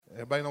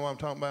Everybody know what I'm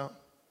talking about?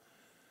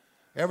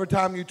 Every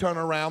time you turn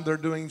around, they're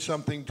doing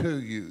something to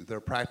you. They're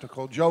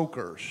practical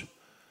jokers.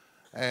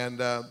 And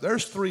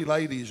there's 3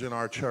 ladies in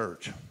our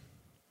church.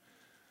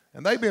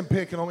 And they've been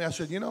picking on me. I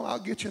said, I'll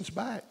get you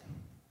back.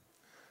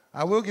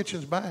 I will get you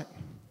back.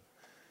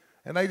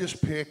 And they just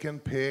pick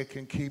and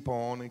keep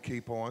on and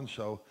keep on.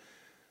 So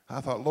I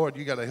thought, Lord,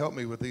 you got to help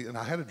me with these. And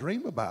I had a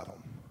dream about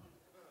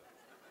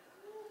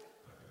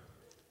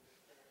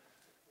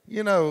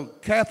them.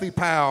 Kathy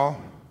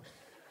Powell,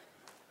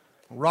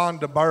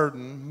 Rhonda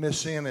Burden,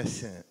 Miss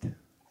Innocent.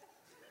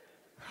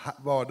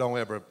 Boy,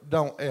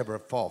 don't ever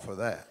fall for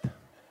that.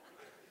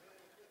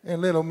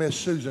 And little Miss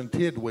Susan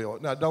Tidwell.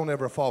 Now, don't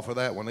ever fall for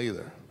that one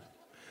either.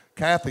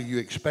 Kathy, you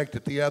expect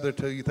it. The other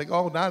 2, you think,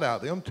 oh, not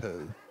out of them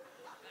 2.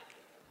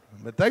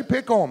 But they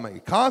pick on me,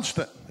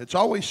 constant. It's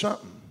always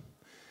something.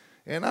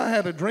 And I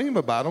had a dream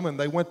about them, and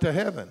they went to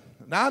heaven.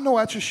 Now, I know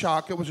that's a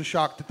shock. It was a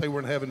shock that they were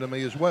in heaven to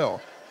me as well.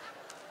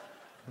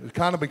 It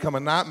kind of become a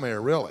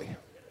nightmare, really.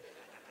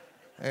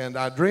 And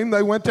I dreamed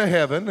they went to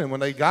heaven, and when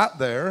they got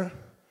there,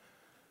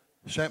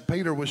 St.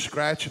 Peter was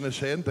scratching his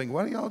head and thinking,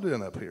 what are y'all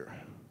doing up here?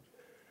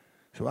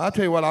 So I'll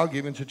tell you what, I'll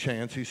give you a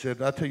chance. He said,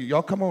 I'll tell you,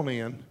 y'all come on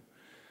in.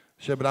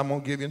 He said, but I'm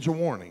going to give you a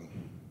warning.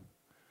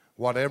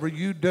 Whatever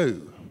you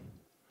do,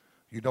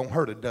 you don't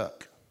hurt a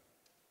duck.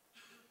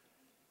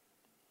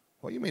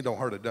 What do you mean don't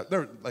hurt a duck?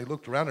 They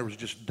looked around, there was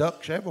just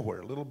ducks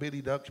everywhere. Little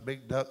bitty ducks,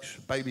 big ducks,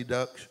 baby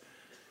ducks.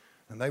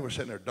 And they were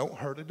sitting there, don't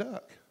hurt a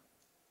duck.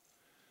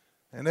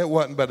 And it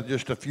wasn't but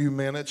just a few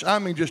minutes. I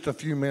mean, just a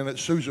few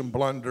minutes. Susan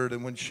blundered,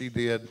 and when she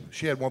did,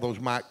 she had one of those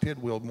Mike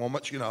Tidwell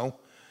moments,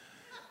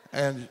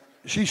 And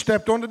she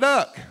stepped on the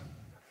duck.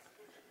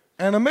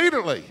 And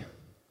immediately,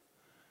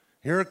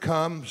 here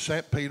comes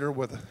St. Peter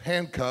with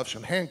handcuffs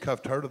and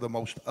handcuffed her to the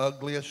most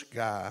ugliest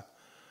guy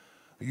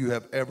you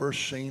have ever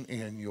seen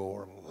in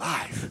your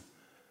life.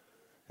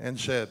 And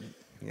said,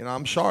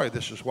 I'm sorry,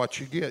 this is what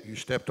you get. You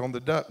stepped on the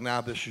duck.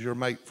 Now this is your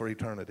mate for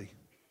eternity.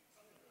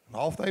 And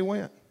off they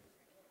went.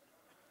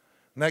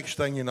 Next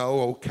thing you know,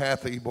 old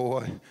Kathy,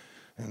 boy,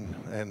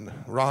 and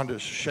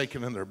Rhonda's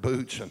shaking in their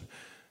boots. And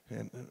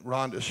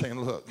Rhonda's saying,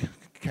 look,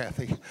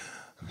 Kathy,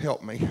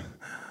 help me.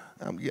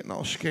 I'm getting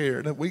all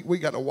scared. We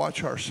got to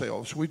watch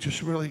ourselves. We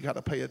just really got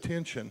to pay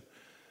attention.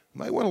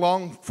 And they went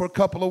along for a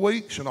couple of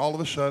weeks, and all of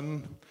a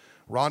sudden,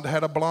 Rhonda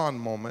had a blonde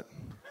moment.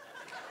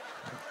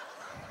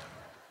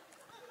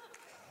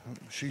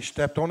 She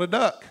stepped on a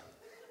duck.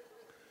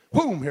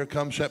 Boom, here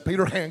comes St.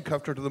 Peter,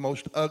 handcuffed her to the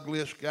most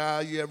ugliest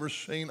guy you ever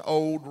seen,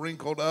 old,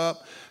 wrinkled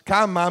up.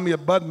 Kind of remind me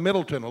of Bud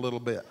Middleton a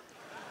little bit.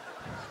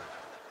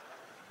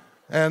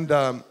 And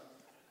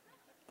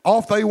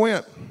off they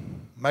went,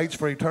 mates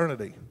for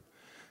eternity.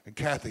 And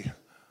Kathy,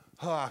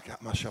 I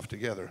got myself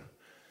together.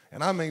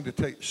 And I mean to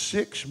tell you,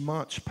 6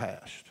 months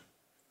passed.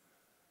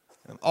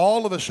 And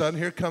all of a sudden,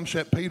 here comes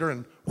St. Peter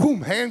and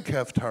boom,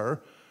 handcuffed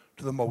her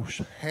to the most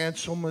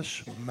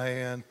handsomest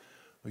man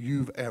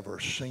you've ever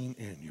seen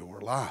in your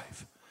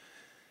life.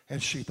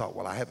 And she thought,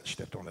 well, I haven't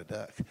stepped on a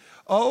duck.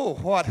 Oh,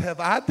 what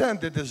have I done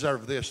to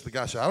deserve this? The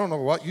guy said, I don't know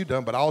what you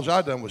done, but all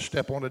I done was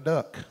step on a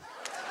duck.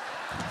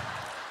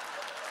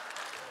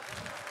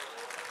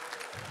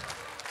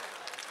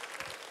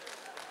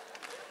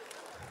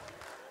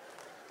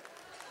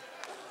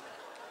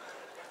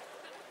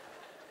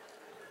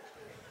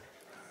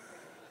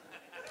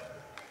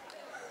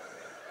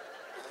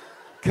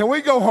 Can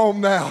we go home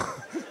now?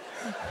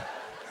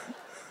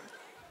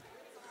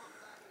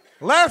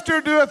 Laughter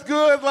doeth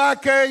good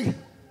like a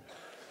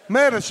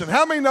medicine.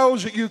 How many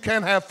knows that you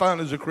can have fun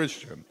as a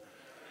Christian?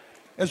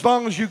 As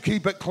long as you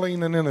keep it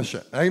clean and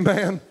innocent.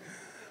 Amen?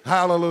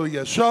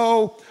 Hallelujah.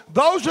 So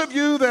those of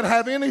you that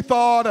have any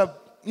thought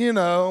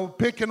of,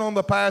 picking on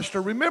the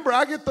pastor, remember,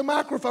 I get the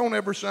microphone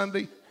every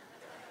Sunday.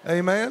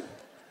 Amen?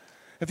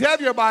 If you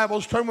have your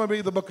Bibles, turn with me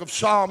to the book of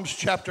Psalms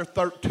chapter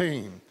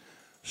 13.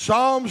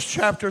 Psalms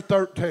chapter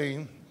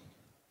 13.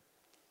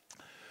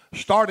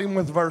 Starting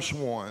with verse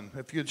 1,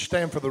 if you'd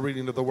stand for the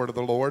reading of the word of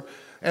the Lord.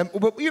 And,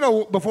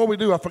 before we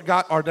do, I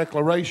forgot our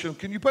declaration.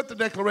 Can you put the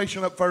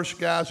declaration up first,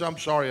 guys? I'm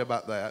sorry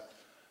about that.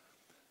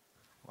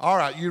 All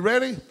right, you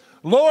ready?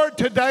 Lord,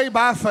 today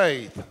by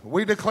faith,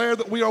 we declare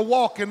that we are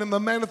walking in the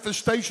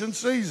manifestation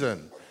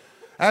season.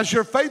 As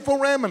your faithful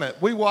remnant,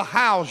 we will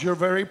house your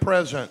very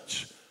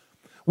presence.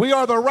 We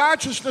are the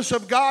righteousness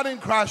of God in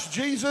Christ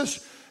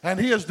Jesus,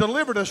 and he has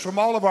delivered us from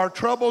all of our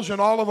troubles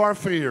and all of our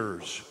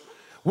fears.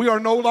 We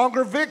are no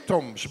longer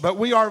victims, but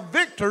we are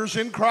victors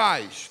in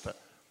Christ.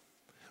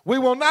 We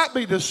will not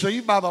be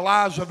deceived by the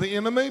lies of the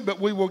enemy, but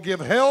we will give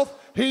health,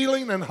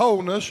 healing, and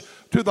wholeness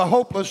to the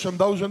hopeless and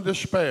those in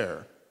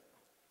despair.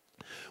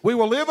 We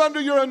will live under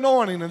your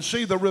anointing and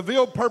see the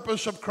revealed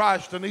purpose of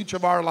Christ in each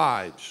of our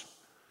lives.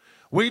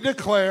 We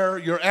declare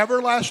your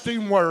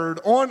everlasting word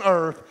on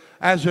earth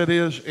as it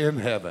is in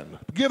heaven.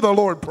 Give the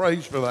Lord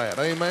praise for that.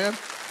 Amen.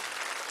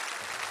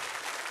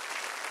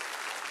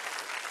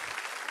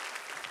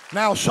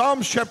 Now,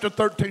 Psalms chapter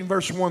 13,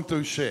 verse 1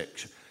 through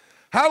 6.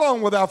 How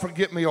long wilt thou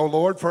forget me, O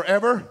Lord,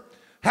 forever?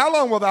 How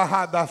long wilt thou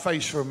hide thy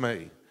face from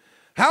me?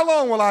 How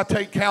long will I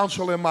take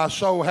counsel in my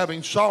soul,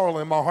 having sorrow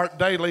in my heart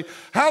daily?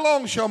 How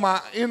long shall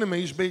my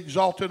enemies be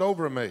exalted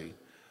over me?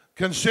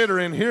 Consider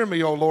and hear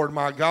me, O Lord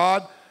my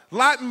God.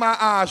 Lighten my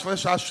eyes,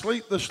 lest I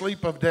sleep the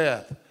sleep of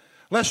death.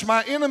 Lest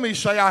my enemies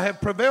say, I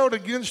have prevailed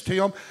against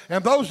him,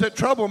 and those that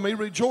trouble me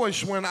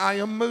rejoice when I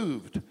am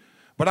moved.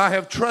 But I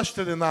have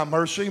trusted in thy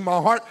mercy.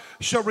 My heart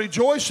shall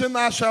rejoice in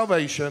thy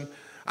salvation.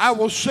 I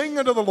will sing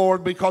unto the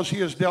Lord because he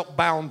has dealt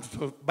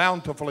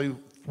bountifully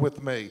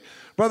with me.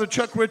 Brother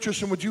Chuck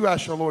Richardson, would you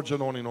ask the Lord's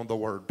anointing on the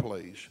word,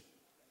 please?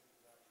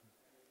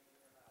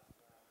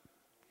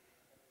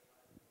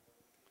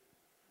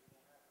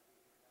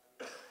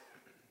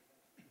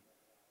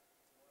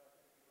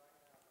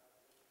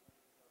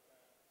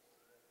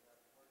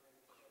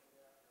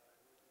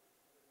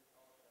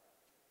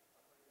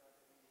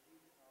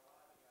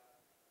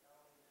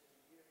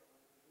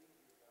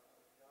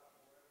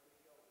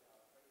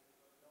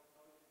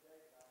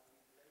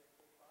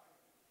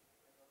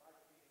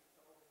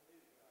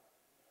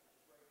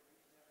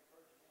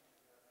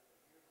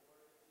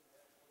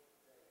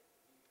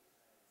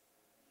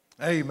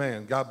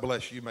 Amen. God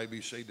bless you. You may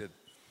be seated.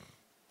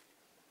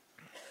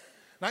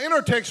 Now, in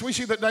our text, we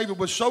see that David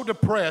was so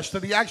depressed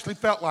that he actually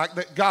felt like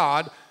that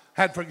God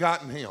had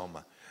forgotten him.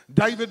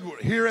 David,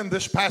 here in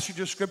this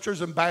passage of Scripture,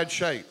 is in bad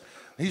shape.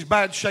 He's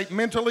bad shape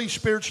mentally,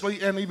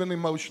 spiritually, and even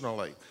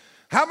emotionally.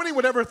 How many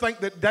would ever think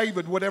that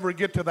David would ever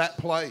get to that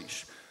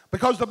place?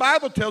 Because the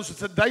Bible tells us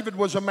that David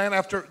was a man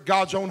after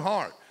God's own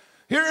heart.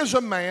 Here is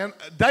a man,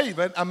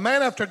 David, a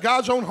man after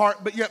God's own heart,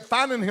 but yet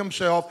finding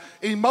himself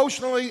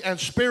emotionally and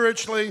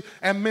spiritually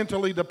and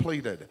mentally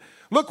depleted.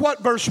 Look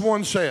what verse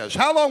 1 says.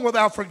 How long wilt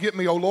thou forget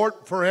me, O Lord,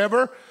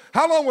 forever?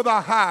 How long wilt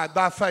thou hide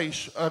thy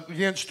face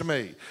against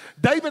me?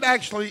 David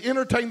actually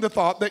entertained the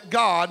thought that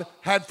God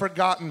had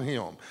forgotten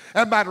him.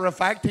 As a matter of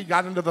fact, he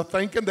got into the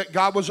thinking that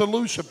God was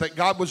elusive, that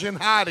God was in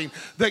hiding,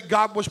 that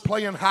God was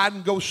playing hide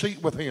and go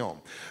seek with him.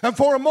 And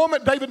for a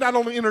moment, David not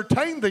only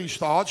entertained these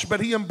thoughts,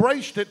 but he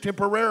embraced it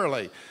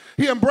temporarily.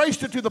 He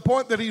embraced it to the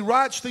point that he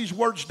writes these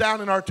words down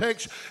in our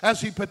text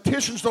as he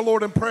petitions the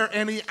Lord in prayer,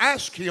 and he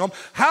asks him,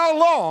 how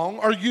long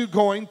are you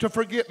going to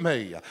forget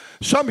me?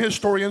 Some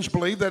historians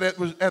believe that it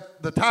was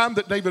at the time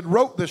that David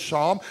wrote this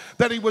psalm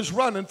that he was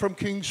running from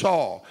King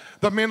Saul.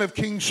 The men of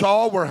King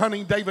Saul were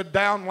hunting David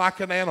down like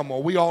an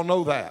animal. We all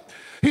know that.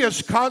 He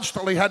has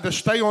constantly had to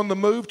stay on the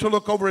move to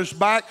look over his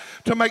back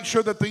to make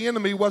sure that the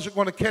enemy wasn't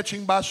going to catch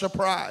him by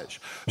surprise.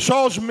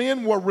 Saul's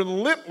men were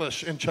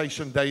relentless in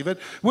chasing David.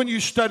 When you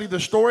study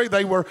the story,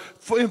 they were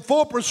in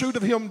full pursuit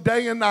of him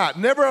day and night,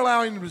 never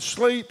allowing him to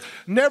sleep,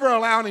 never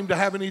allowing him to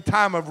have any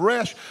time of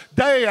rest.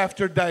 Day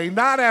after day,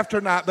 night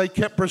after night, they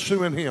kept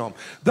pursuing him.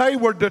 They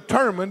were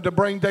determined to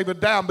bring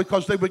David down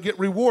because they would get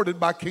rewarded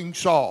by King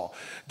Saul.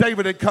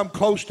 David had come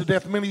close to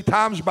death many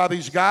times by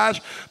these guys,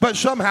 but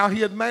somehow he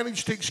had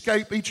managed to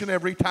escape each and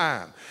every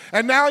time.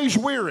 And now he's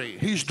weary.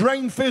 He's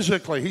drained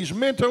physically. He's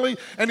mentally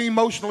and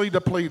emotionally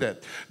depleted.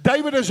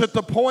 David is at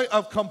the point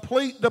of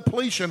complete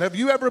depletion. Have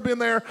you ever been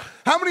there?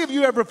 How many of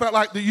you ever felt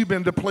like that you've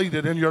been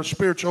depleted in your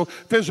spiritual,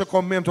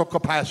 physical, mental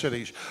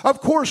capacities? Of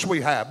course we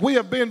have. We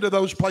have been to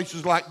those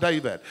places like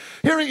David.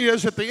 Here he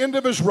is at the end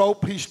of his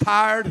rope. He's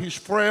tired. He's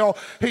frail.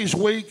 He's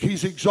weak.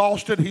 He's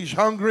exhausted. He's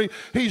hungry.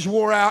 He's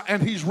wore out.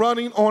 And he's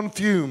running on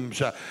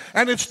fumes.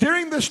 And it's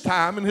during this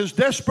time in his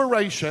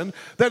desperation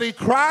that he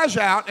cries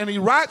out and he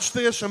writes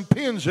this and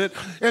pins it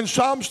in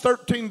Psalms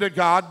 13 to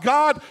God.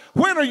 God,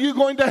 when are you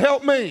going to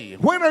help me?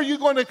 When are you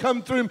going to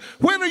come through?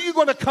 When are you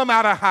going to come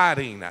out of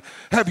hiding?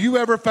 Have you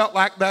ever felt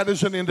like that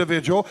as an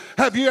individual?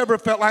 Have you ever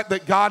felt like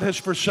that God has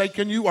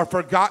forsaken you or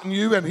forgotten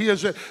you and he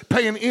isn't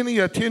paying any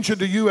attention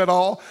to you at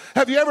all?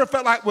 Have you ever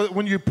felt like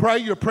when you pray,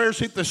 your prayers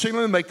hit the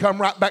ceiling and they come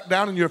right back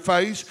down in your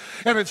face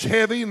and it's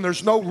heavy and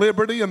there's no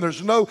liberty and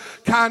there's no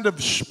kind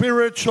of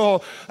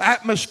spiritual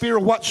atmosphere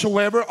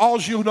whatsoever? All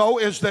you know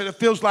is that it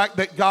feels like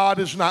that God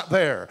is not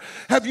there.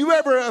 Have you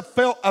ever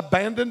felt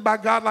abandoned by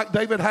God like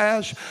David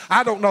has?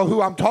 I don't know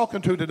who I'm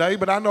talking to today,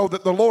 but I know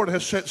that the Lord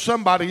has set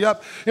somebody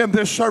up in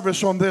this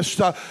service on this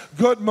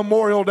good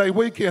Memorial Day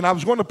weekend. I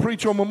was going to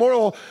preach on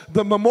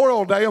the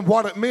Memorial Day and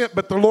what it meant,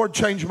 but the Lord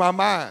changed my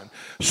mind.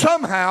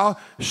 Somehow,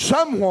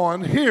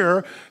 someone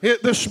here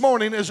this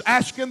morning is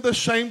asking the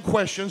same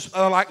questions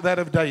like that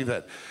of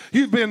David.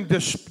 You've been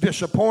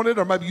disappointed,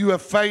 or maybe you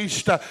have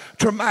faced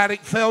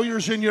traumatic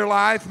failures in your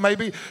life.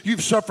 Maybe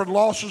you've suffered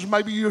losses.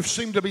 Maybe you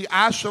seem to be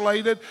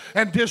isolated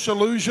and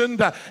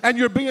disillusioned, and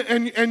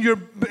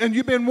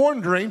you've been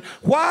wondering,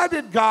 why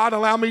did God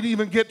allow me to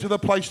even get to the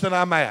place that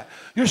I'm at?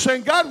 You're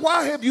saying, God,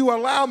 why have you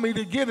allowed me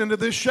to get into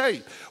this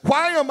shape?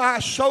 Why am I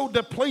so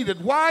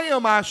depleted? Why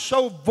am I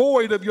so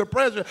void of your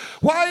presence?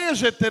 Why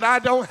is it that I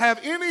don't have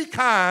any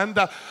kind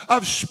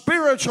of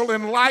spiritual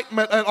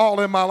enlightenment at all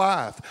in my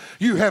life?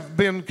 You have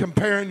been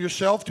comparing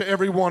yourself to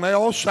everyone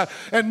everyone else,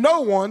 and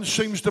no one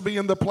seems to be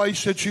in the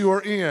place that you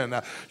are in.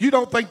 You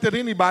don't think that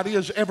anybody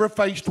has ever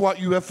faced what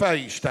you have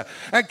faced.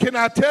 And can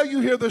I tell you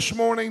here this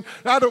morning,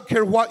 I don't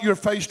care what you're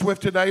faced with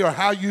today or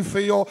how you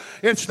feel.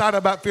 It's not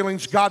about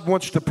feelings. God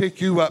wants to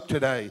pick you up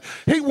today.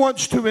 He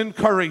wants to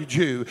encourage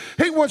you.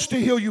 He wants to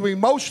heal you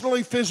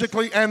emotionally,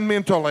 physically, and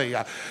mentally.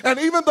 And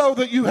even though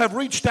that you have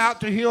reached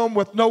out to him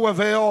with no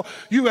avail,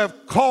 you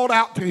have called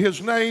out to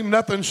his name,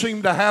 nothing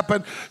seemed to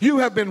happen. You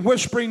have been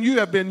whispering, you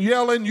have been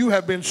yelling, you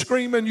have been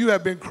screaming, you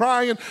have been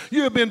crying,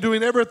 you have been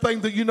doing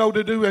everything that you know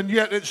to do, and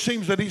yet it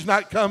seems that he's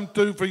not come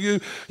through for you.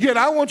 Yet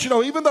I want you to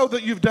know, even though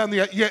that you've done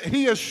that, yet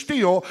he is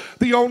still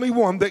the only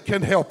one that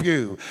can help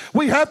you.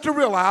 We have to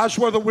realize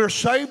whether we're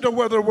saved or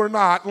whether we're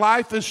not,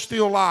 life is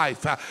still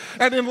life.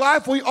 And in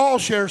life we all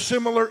share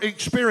similar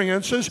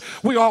experiences.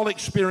 We all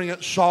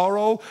experience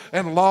sorrow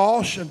and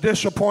loss and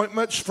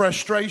disappointments,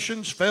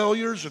 frustrations,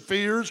 failures, and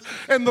fears,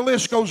 and the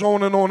list goes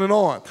on and on and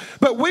on.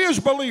 But we as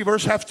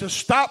believers have to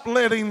stop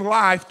letting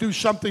life do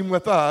something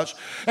with us,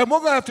 and we're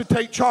going to have to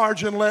take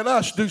charge and let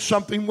us do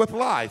something with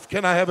life.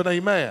 Can I have an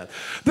amen?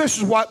 This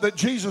is what that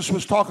Jesus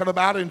was talking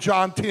about in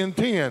John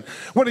 10:10,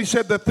 when he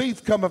said, the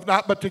thief cometh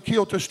not but to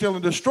kill, to steal,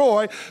 and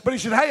destroy. But he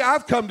said, hey,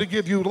 I've come to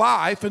give you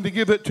life and to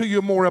give it to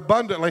you more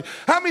abundantly.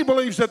 How many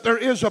believes that there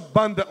is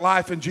abundant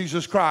life in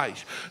Jesus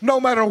Christ? No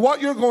matter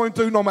what you're going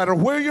through, no matter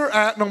where you're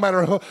at, no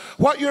matter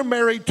what you're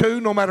married to,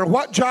 no matter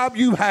what job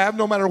you have,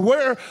 no matter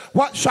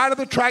what side of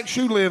the tracks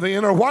you live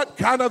in, or what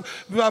kind of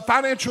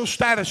financial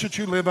status that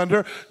you live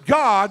under,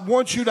 God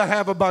wants you to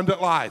have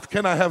abundant life.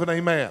 Can I have an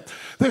amen?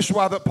 This is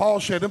why that Paul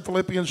said in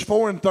Philippians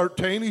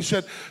 4:13, he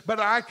said, but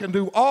I can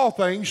do all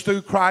things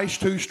through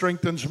Christ who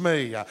strengthens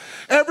me.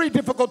 Every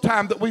difficult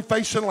time that we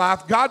face in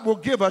life, God will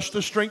give us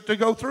the strength to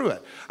go through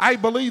it. I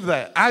believe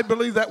that. I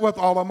believe that with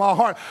all of my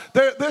heart.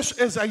 This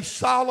is a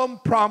solemn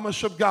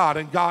promise of God,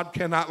 and God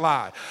cannot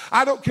lie.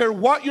 I don't care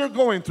what you're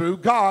going through,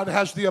 God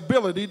has the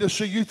ability to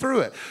see you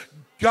through it.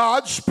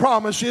 God's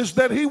promise is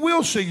that he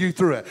will see you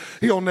through it.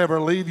 He'll never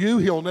leave you.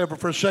 He'll never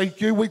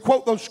forsake you. We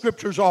quote those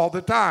scriptures all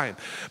the time.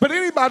 But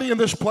anybody in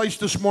this place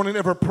this morning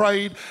ever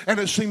prayed and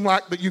it seemed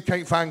like that you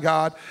can't find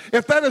God?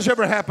 If that has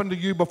ever happened to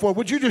you before,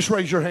 would you just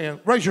raise your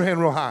hand? Raise your hand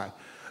real high.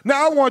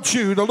 Now I want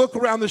you to look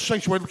around this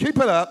sanctuary. Keep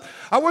it up.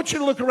 I want you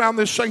to look around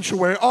this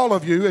sanctuary, all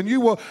of you,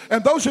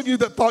 and those of you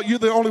that thought you're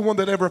the only one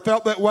that ever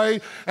felt that way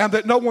and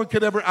that no one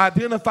could ever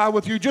identify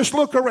with you, just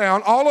look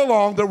around. All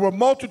along, there were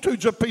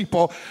multitudes of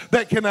people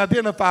that can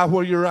identify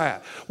where you're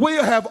at. We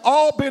have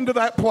all been to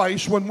that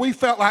place when we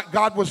felt like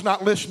God was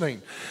not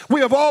listening. We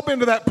have all been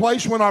to that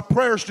place when our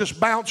prayers just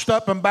bounced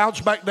up and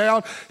bounced back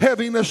down.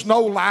 Heaviness,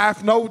 no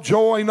life, no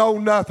joy, no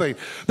nothing.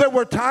 There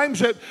were times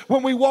that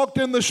when we walked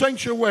in the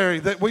sanctuary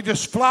that we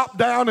just flop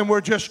down and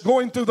we're just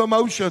going through the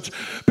motions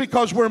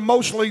because we're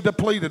mostly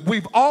depleted.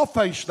 We've all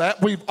faced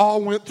that. We've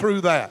all went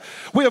through that.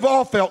 We have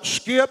all felt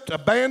skipped,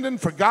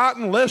 abandoned,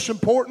 forgotten, less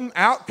important,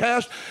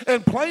 outcast,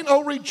 and plain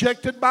old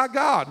rejected by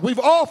God. We've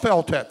all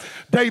felt it.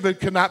 David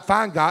could not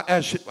find God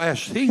as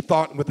he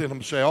thought within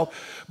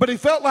himself, but he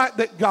felt like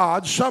that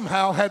God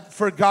somehow had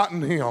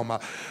forgotten him.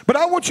 But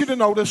I want you to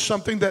notice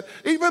something, that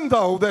even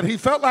though that he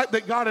felt like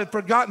that God had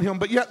forgotten him,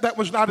 but yet that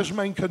was not his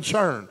main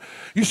concern.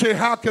 You say,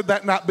 how could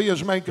that not be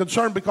his main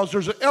concern? Because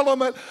there's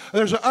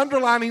an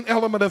underlining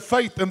element of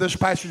faith in this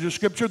passage of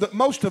Scripture that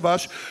most of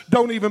us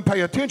don't even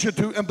pay attention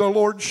to, and the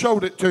Lord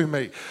showed it to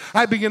me.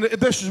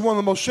 This is one of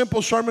the most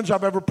simple sermons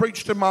I've ever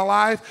preached in my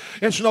life.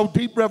 It's no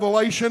deep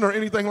revelation or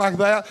anything like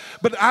that,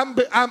 but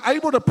I'm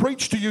able to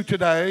preach to you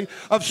today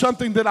of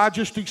something that I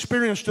just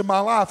experienced in my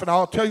life, and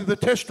I'll tell you the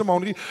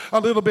testimony a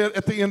little bit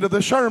at the end of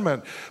the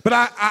sermon.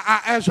 But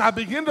as I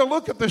begin to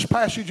look at this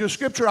passage of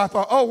Scripture, I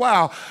thought, oh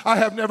wow, I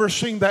have never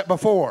seen that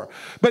before.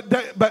 But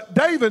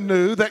David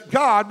knew that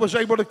God was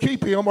able to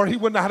keep him, or he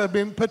would not have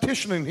been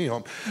petitioning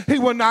him. He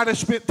would not have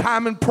spent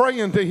time in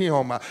praying to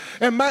him.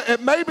 And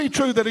it may be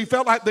true that he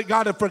felt like that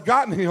God had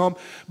forgotten him,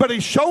 but he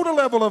showed a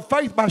level of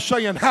faith by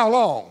saying, how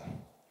long?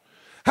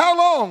 How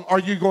long are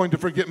you going to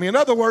forget me? In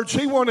other words,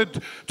 he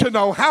wanted to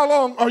know, how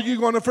long are you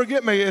going to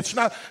forget me? It's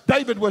not,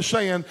 David was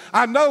saying,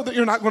 I know that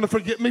you're not going to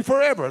forget me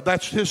forever.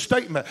 That's his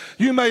statement.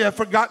 You may have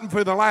forgotten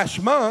for the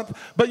last month,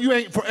 but you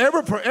ain't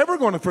forever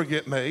going to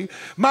forget me.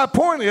 My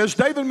point is,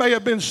 David may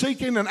have been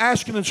seeking and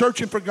asking and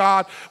searching for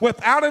God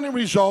without any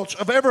results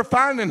of ever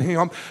finding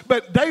him,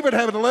 but David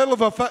had a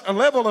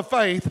level of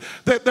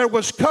faith that there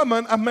was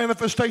coming a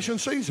manifestation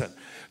season.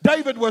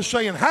 David was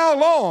saying, how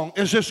long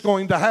is this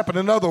going to happen?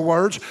 In other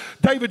words,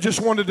 David just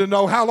wanted to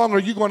know, how long are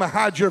you going to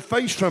hide your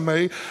face from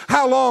me?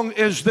 How long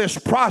is this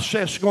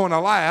process going to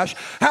last?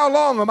 How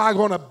long am I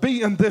going to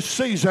be in this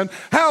season?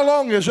 How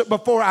long is it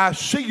before I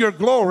see your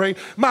glory?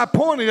 My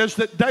point is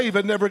that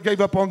David never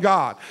gave up on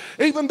God.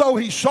 Even though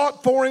he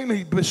sought for him,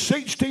 he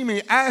beseeched him,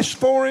 he asked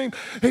for him,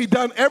 he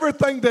done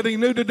everything that he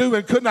knew to do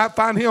and could not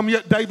find him,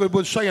 yet David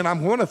was saying,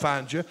 I'm going to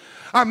find you.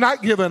 I'm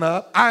not giving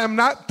up. I am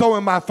not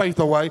throwing my faith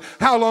away.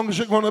 How long is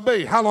it going to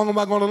be? How long am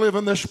I going to live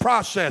in this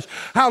process?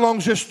 How long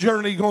is this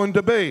journey going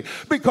to be?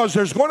 Because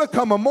there's going to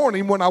come a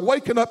morning when I'm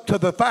waking up to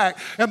the fact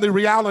and the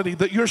reality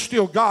that you're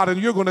still God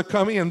and you're going to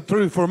come in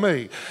through for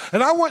me.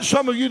 And I want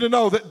some of you to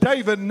know that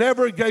David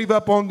never gave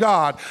up on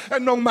God.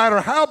 And no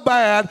matter how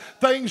bad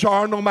things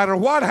are, no matter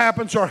what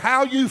happens or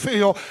how you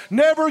feel,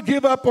 never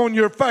give up on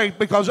your faith,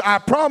 because I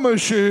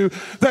promise you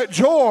that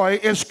joy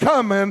is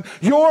coming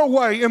your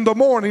way in the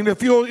morning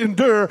if you'll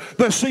endure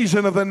the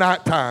season of the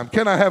nighttime.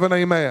 Can I have an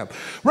amen?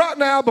 Right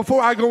now,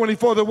 before I go any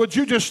further, would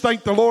you just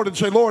thank the Lord and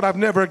say, Lord, I've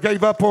never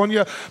gave up on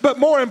you, but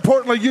more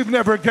importantly, you've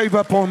never gave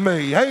up on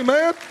me.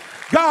 Amen?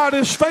 God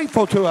is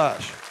faithful to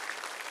us.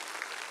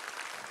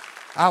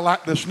 I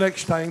like this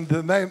next thing.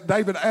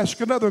 David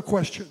asked another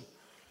question.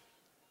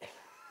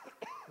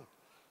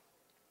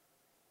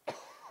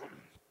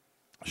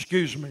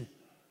 Excuse me.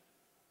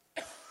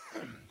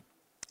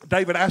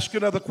 David asked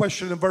another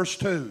question in verse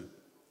 2.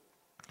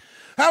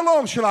 How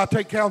long shall I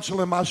take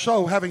counsel in my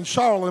soul, having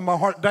sorrow in my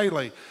heart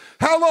daily?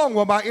 How long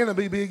will my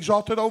enemy be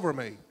exalted over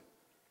me?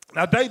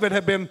 Now, David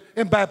had been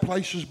in bad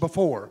places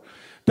before.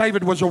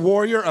 David was a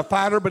warrior, a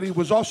fighter, but he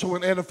was also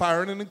an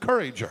edifier and an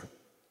encourager.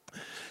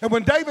 And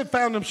when David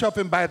found himself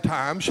in bad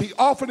times, he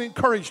often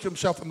encouraged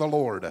himself in the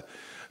Lord.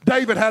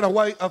 David had a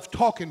way of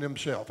talking to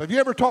himself. Have you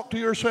ever talked to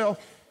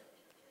yourself?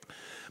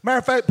 Matter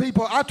of fact,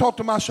 people, I talk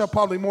to myself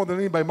probably more than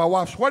anybody. My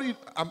wife's,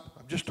 I'm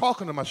just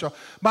talking to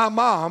myself. My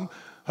mom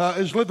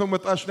is living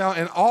with us now,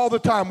 and all the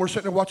time we're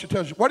sitting there watching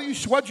television.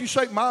 What'd you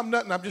say, Mom?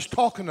 Nothing. I'm just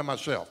talking to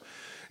myself.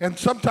 And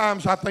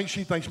sometimes I think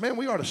she thinks, man,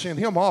 we ought to send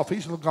him off.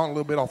 He's gone a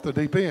little bit off the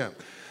deep end.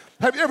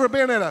 Have you ever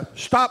been at a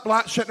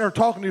stoplight sitting there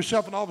talking to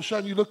yourself, and all of a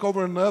sudden you look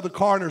over in the other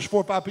car and there's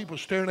 4 or 5 people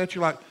staring at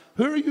you like,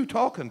 who are you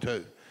talking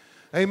to?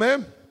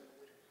 Amen?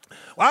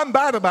 Well, I'm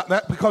bad about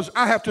that because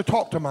I have to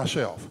talk to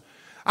myself.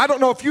 I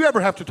don't know if you ever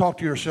have to talk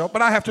to yourself,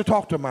 but I have to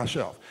talk to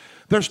myself.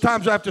 There's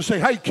times I have to say,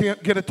 hey,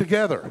 Kent, get it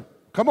together.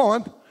 Come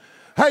on.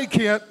 Hey,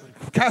 Kent,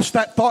 cast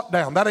that thought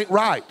down. That ain't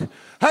right.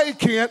 Hey,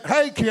 Kent,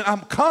 I'm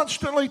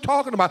constantly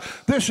talking about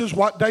this is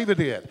what David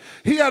did.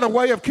 He had a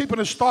way of keeping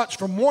his thoughts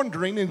from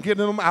wandering and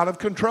getting them out of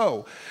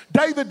control.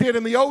 David did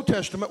in the Old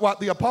Testament what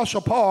the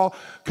Apostle Paul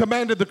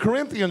commanded the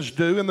Corinthians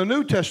do in the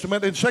New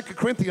Testament in 2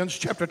 Corinthians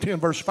chapter 10,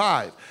 verse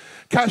 5.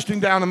 Casting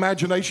down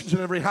imaginations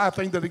and every high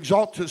thing that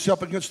exalts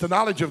itself against the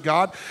knowledge of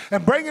God,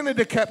 and bringing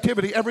into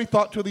captivity every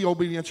thought to the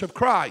obedience of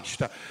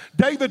Christ.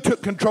 David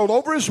took control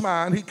over his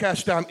mind. He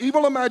cast down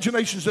evil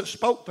imaginations that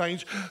spoke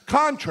things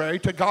contrary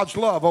to God's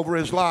love over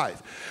his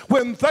life.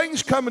 When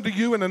things come into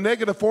you in a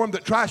negative form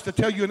that tries to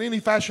tell you in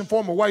any fashion,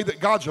 form, or way that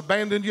God's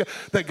abandoned you,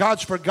 that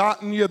God's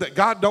forgotten you, that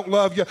God don't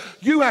love you,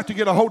 you have to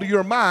get a hold of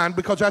your mind,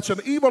 because that's an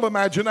evil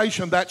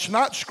imagination. That's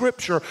not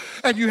Scripture.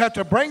 And you have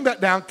to bring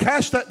that down,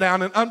 cast that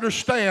down, and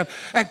understand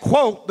and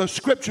quote the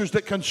scriptures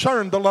that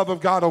concern the love of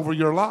God over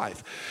your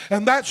life.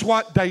 And that's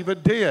what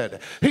David did.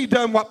 He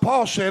done what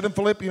Paul said in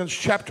Philippians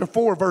chapter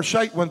 4, verse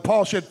 8, when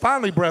Paul said,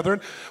 finally,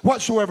 brethren,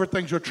 whatsoever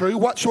things are true,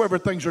 whatsoever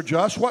things are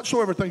just,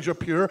 whatsoever things are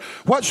pure,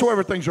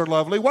 whatsoever things are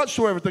lovely,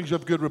 whatsoever things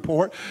of good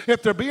report,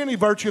 if there be any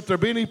virtue, if there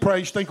be any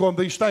praise, think on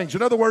these things.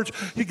 In other words,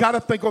 you got to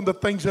think on the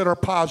things that are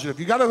positive.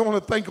 You got to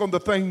want to think on the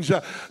things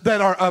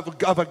that are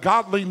of a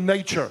godly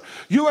nature.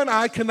 You and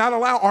I cannot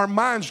allow our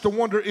minds to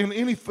wander in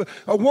any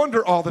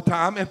wonder all the time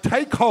and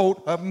take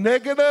hold of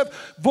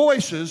negative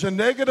voices and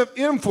negative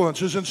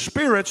influences and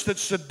spirits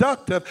that's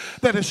seductive,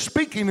 that is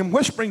speaking and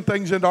whispering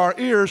things into our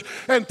ears,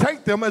 and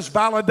take them as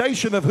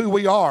validation of who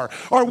we are,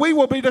 or we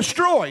will be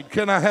destroyed.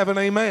 Can I have an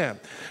amen?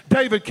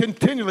 David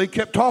continually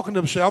kept talking to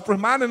himself,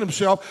 reminding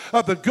himself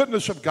of the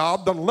goodness of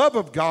God, the love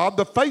of God,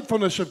 the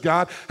faithfulness of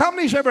God. How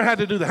many's ever had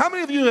to do that? How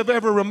many of you have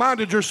ever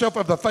reminded yourself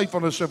of the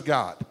faithfulness of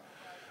God?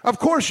 Of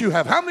course you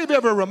have. How many of you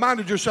ever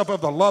reminded yourself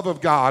of the love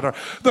of God or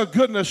the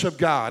goodness of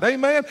God?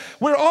 Amen?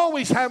 We're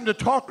always having to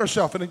talk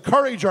ourselves and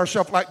encourage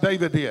ourselves like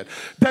David did.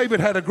 David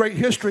had a great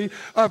history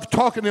of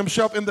talking to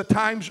himself in the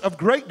times of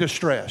great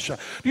distress. Do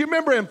you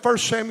remember in 1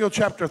 Samuel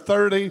chapter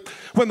 30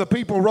 when the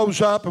people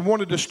rose up and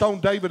wanted to stone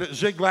David at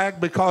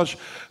Ziklag because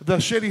the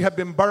city had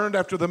been burned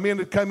after the men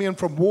had come in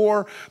from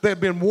war? They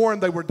had been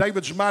warned they were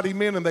David's mighty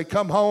men, and they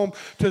come home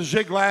to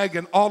Ziklag,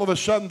 and all of a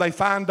sudden they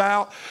find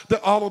out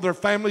that all of their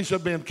families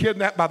have been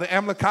kidnapped by the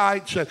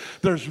Amalekites.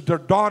 Their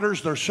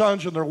daughters, their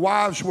sons, and their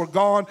wives were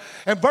gone.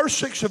 And verse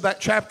 6 of that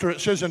chapter, it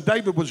says, and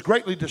David was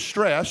greatly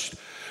distressed,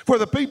 for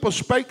the people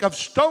spake of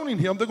stoning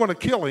him. They're going to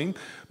kill him,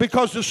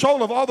 because the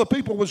soul of all the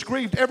people was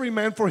grieved, every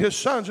man for his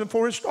sons and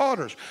for his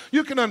daughters.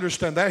 You can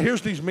understand that.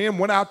 Here's these men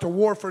went out to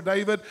war for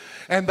David,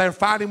 and they're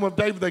fighting with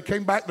David. They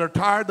came back, they're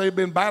tired. They've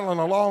been battling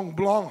a long,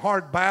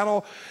 hard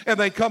battle, and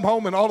they come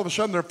home, and all of a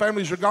sudden their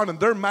families are gone, and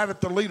they're mad at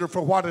the leader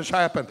for what has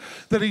happened,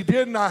 that he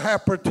did not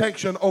have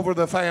protection over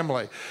the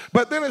family.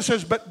 But then it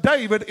says, but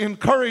David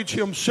encouraged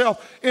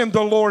himself in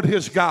the Lord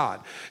his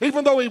God.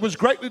 Even though he was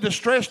greatly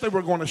distressed, they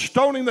were going to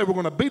stone him, they were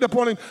going to beat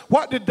upon him,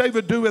 what did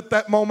David do at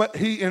that moment?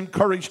 He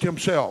encouraged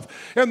himself.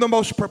 In the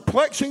most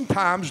perplexing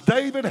times,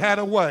 David had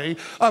a way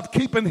of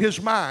keeping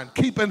his mind,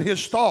 keeping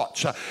his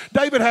thoughts.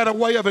 David had a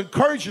way of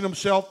encouraging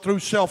himself through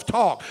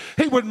self-talk.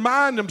 He would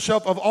remind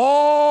himself of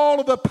all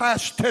of the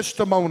past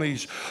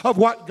testimonies of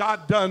what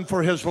God done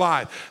for his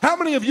life. How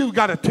many of you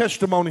got a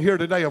testimony here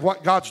today of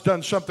what God's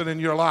done something in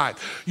your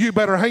life? You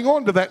better hang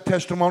on to that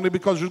testimony,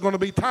 because there's going to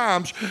be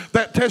times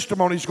that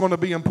testimony is going to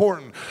be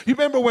important. You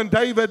remember when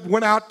David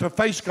went out to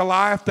face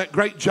Goliath, that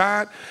great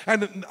giant,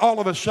 and all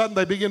of a sudden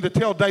they begin to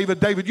tell David,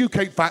 David, you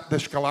can't fight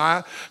this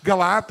Goliath.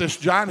 Goliath, this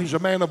giant, he's a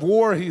man of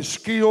war. He's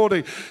skilled.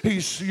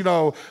 He's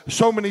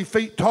so many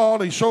feet tall.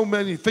 He's so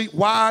many feet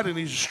wide, and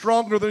he's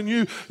stronger than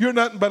you. You're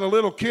nothing but a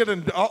little kid.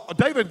 And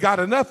David got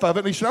enough of it.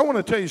 And he said, I want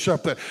to tell you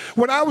something.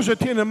 When I was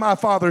attending my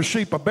father's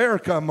sheep, a bear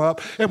come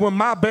up, and with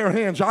my bare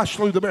hands I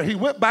slew the bear. He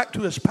went back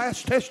to his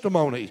past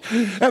testimony.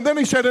 And then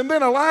he said, and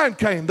then a lion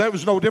came. That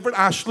was no different.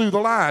 I slew the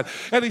lion.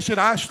 And he said,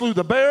 I slew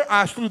the bear,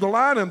 I slew the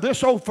lion, and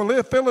this old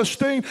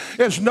Philistine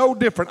is no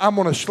different. I'm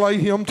going to slay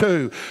him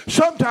too.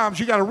 Sometimes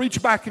you got to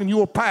reach back in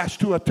your past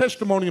to a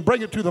testimony and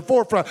bring it to the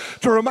forefront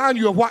to remind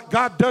you of what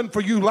God done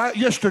for you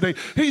yesterday.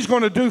 He's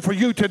going to do for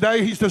you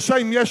today. He's the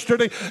same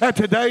yesterday and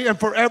today and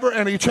forever,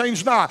 and he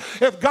changed not.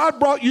 If God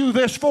brought you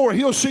this far,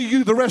 he'll see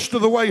you the rest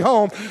of the way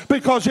home,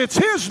 because it's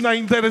his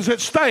name that is at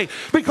stake.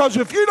 Because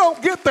if you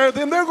don't get there,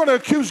 then they're going to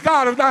accuse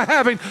God of not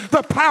having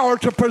the power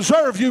to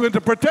preserve you and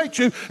to protect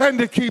you and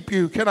to keep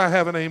you. Can I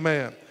have an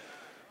amen?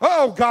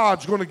 Oh,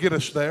 God's going to get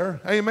us there.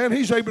 Amen.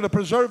 He's able to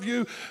preserve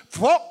you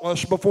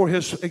faultless before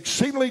his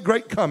exceedingly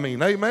great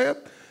coming. Amen.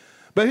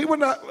 But he would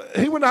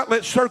not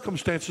let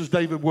circumstances,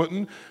 David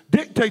wouldn't,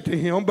 dictate to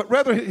him, but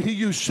rather he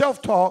used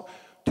self-talk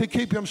to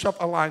keep himself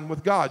aligned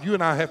with God. You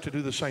and I have to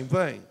do the same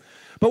thing.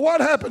 But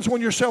what happens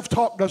when your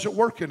self-talk doesn't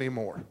work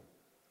anymore?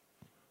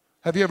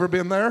 Have you ever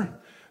been there?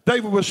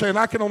 David was saying,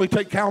 I can only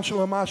take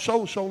counsel in my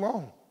soul so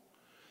long.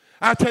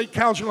 I take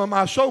counsel in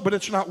my soul, but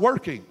it's not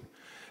working.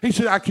 He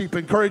said, I keep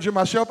encouraging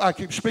myself, I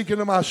keep speaking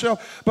to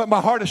myself, but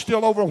my heart is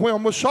still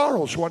overwhelmed with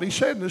sorrow, is what he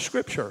said in the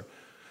scripture.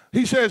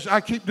 He says,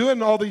 I keep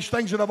doing all these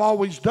things that I've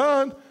always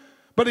done,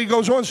 but he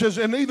goes on and says,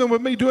 and even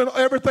with me doing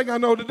everything I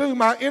know to do,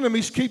 my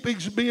enemies keep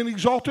being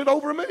exalted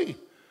over me.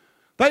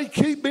 They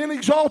keep being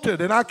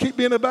exalted, and I keep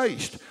being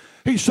abased.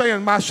 He's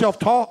saying, my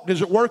self-talk,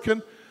 is it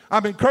working?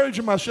 I'm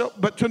encouraging myself,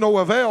 but to no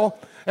avail.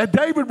 And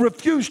David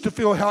refused to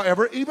feel,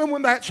 however, even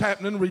when that's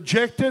happening,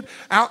 rejected,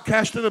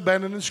 outcasted,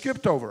 abandoned, and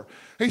skipped over.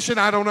 He said,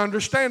 I don't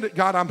understand it,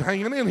 God. I'm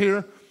hanging in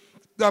here.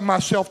 My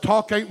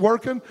self-talk ain't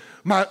working.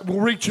 My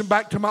reaching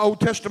back to my old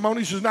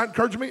testimonies is not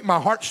encouraging me. My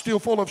heart's still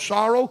full of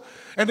sorrow.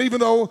 And even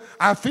though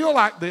I feel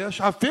like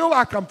this, I feel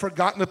like I'm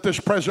forgotten at this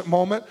present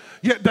moment,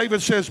 yet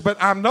David says, but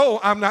I know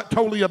I'm not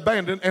totally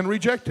abandoned and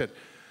rejected.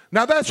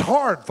 Now that's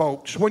hard,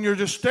 folks, when you're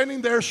just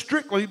standing there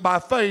strictly by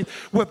faith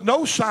with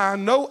no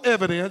sign, no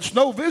evidence,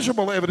 no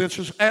visible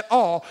evidences at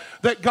all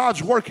that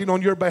God's working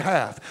on your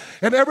behalf.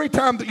 And every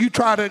time that you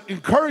try to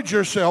encourage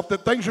yourself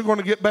that things are going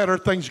to get better,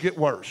 things get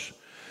worse.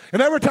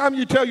 And every time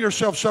you tell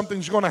yourself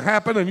something's going to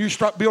happen and you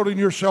start building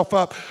yourself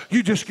up,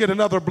 you just get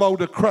another blow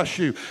to crush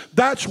you.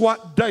 That's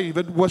what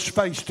David was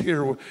faced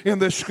here in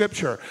this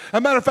scripture. As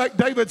a matter of fact,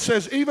 David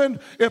says, even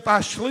if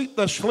I sleep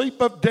the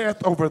sleep of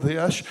death over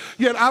this,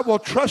 yet I will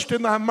trust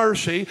in thy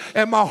mercy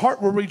and my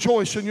heart will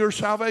rejoice in your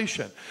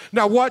salvation.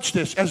 Now watch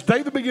this. As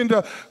David began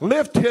to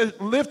lift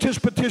his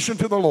petition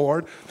to the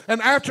Lord,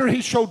 and after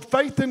he showed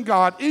faith in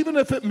God, even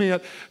if it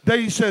meant that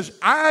he says,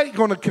 I'm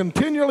going to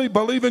continually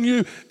believe in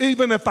you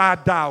even if I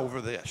die over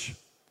this.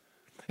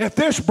 If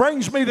this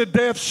brings me to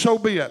death, so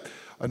be it.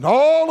 And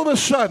all of a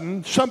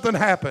sudden, something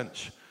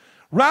happens.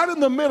 Right in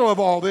the middle of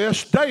all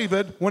this,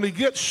 David, when he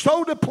gets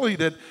so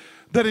depleted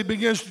that he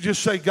begins to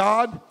just say,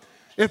 God,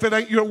 if it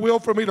ain't your will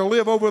for me to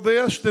live over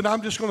this, then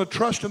I'm just going to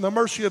trust in the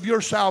mercy of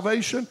your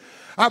salvation.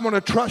 I'm going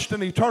to trust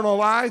in eternal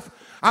life.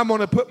 I'm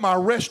going to put my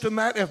rest in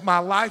that. If my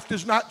life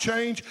does not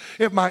change,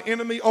 if my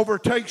enemy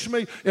overtakes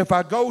me, if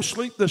I go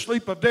sleep the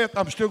sleep of death,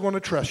 I'm still going to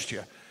trust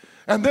you.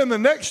 And then the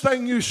next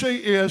thing you see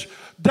is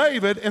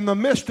David, in the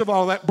midst of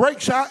all that,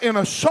 breaks out in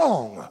a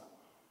song.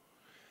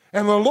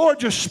 And the Lord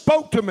just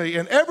spoke to me,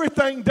 and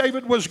everything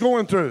David was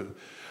going through,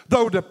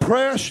 though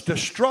depressed,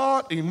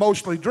 distraught,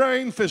 emotionally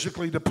drained,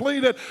 physically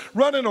depleted,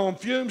 running on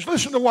fumes.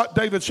 Listen to what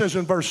David says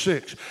in verse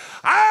 6.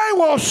 I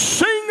will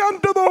sing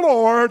unto the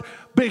Lord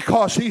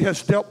because he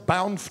has dealt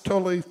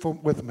bountifully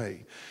with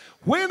me.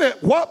 When,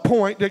 at what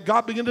point did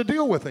God begin to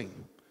deal with him?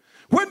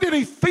 When did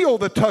he feel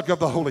the tug of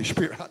the Holy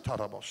Spirit?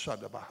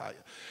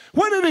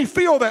 When did he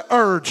feel that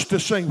urge to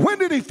sing? When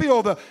did he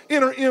feel the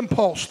inner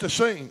impulse to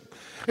sing?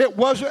 It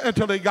wasn't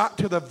until he got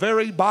to the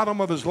very bottom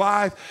of his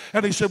life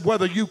and he said,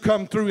 whether you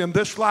come through in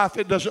this life,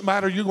 it doesn't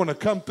matter. You're going to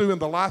come through in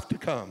the life to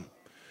come.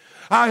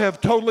 I have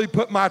totally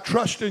put my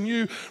trust in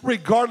you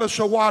regardless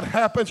of what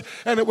happens.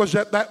 And it was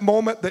at that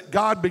moment that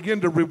God began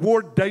to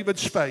reward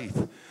David's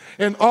faith.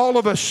 And all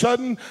of a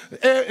sudden,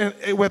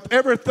 with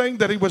everything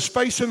that he was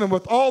facing and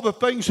with all the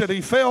things that he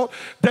felt,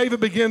 David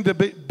began to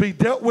be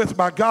dealt with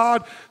by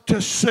God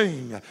to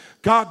sing.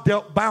 God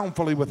dealt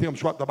bountifully with him,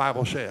 is what the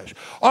Bible says.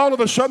 All of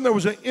a sudden, there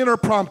was an inner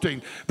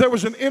prompting. There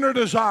was an inner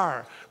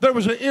desire. There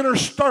was an inner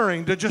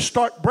stirring to just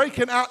start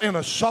breaking out in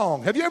a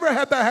song. Have you ever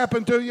had that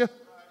happen to you?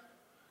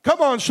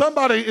 Come on,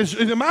 somebody,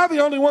 am I the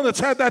only one that's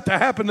had that to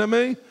happen to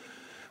me?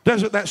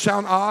 Doesn't that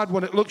sound odd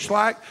when it looks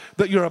like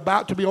that you're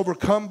about to be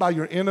overcome by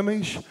your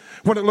enemies?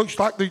 When it looks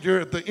like that you're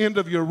at the end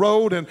of your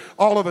road and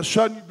all of a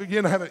sudden you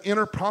begin to have an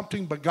inner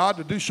prompting by God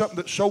to do something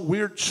that's so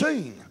weird?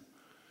 Sing.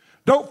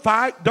 Don't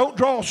fight. Don't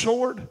draw a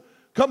sword.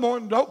 Come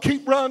on, don't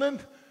keep running.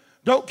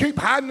 Don't keep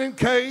hiding in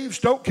caves.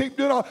 Don't keep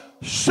doing all.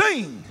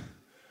 Sing.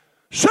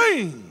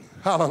 Sing.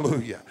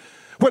 Hallelujah.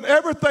 When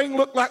everything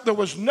looked like there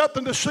was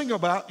nothing to sing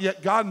about,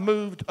 yet God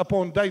moved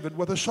upon David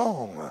with a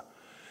song.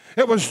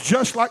 It was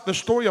just like the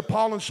story of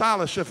Paul and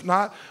Silas, if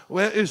not,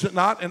 well, is it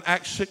not, in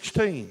Acts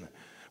 16,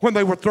 when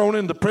they were thrown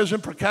into prison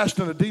for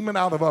casting a demon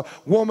out of a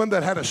woman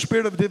that had a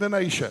spirit of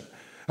divination.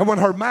 And when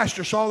her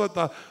master saw that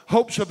the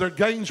hopes of their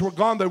gains were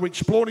gone, they were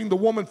exploiting the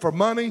woman for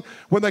money.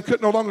 When they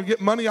could no longer get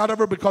money out of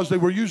her because they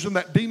were using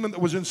that demon that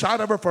was inside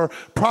of her for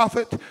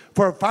profit,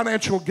 for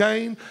financial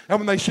gain. And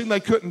when they seen they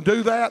couldn't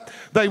do that,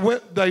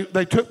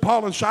 they took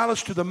Paul and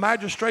Silas to the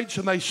magistrates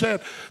and they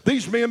said,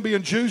 "These men,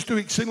 being Jews, do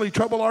exceedingly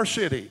trouble our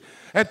city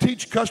and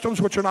teach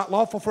customs which are not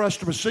lawful for us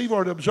to receive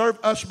or to observe,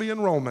 us being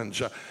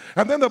Romans."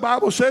 And then the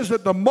Bible says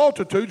that the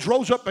multitudes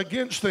rose up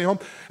against them,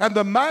 and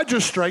the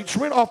magistrates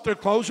rent off their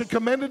clothes and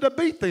commanded to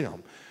beat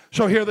them.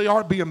 So here they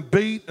are being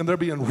beat and they're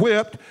being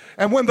whipped.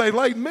 And when they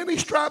laid many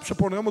stripes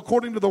upon them,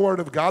 according to the word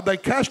of God, they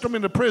cast them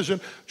into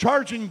prison,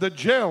 charging the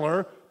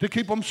jailer to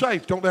keep them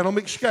safe. Don't let them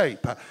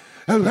escape.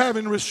 Who,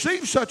 having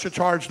received such a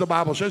charge, the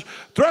Bible says,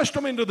 thrust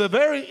them into the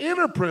very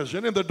inner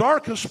prison, in the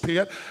darkest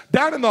pit,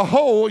 down in the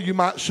hole, you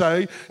might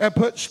say, and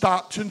put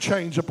stocks and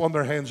chains upon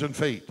their hands and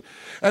feet.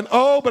 And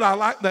but I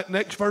like that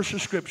next verse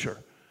of Scripture.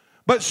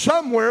 But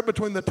somewhere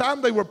between the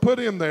time they were put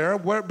in there,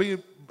 whether it be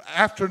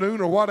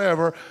afternoon or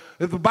whatever,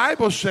 the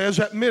Bible says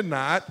at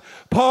midnight,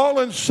 Paul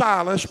and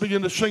Silas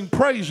began to sing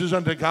praises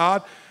unto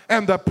God,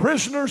 and the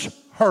prisoners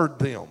heard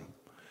them.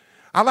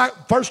 I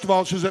like, first of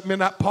all, it says at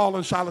midnight, Paul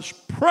and Silas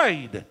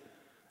prayed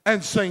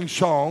and sing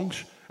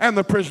songs, and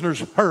the prisoners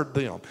heard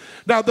them.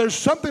 Now, there's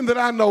something that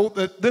I know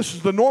that this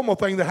is the normal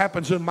thing that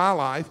happens in my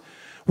life.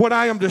 When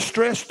I am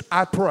distressed,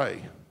 I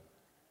pray.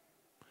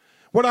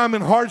 When I'm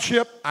in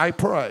hardship, I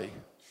pray.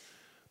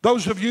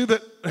 Those of you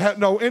that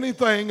know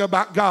anything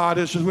about God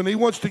is when he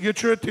wants to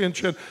get your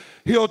attention,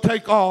 he'll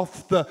take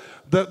off the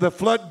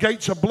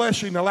floodgates of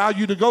blessing, allow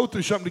you to go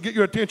through something to get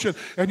your attention.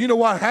 And you know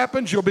what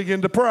happens? You'll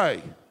begin to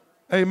pray.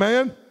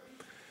 Amen?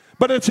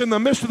 But it's in the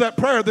midst of that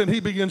prayer that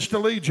he begins to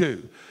lead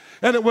you.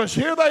 And it was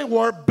here they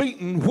were,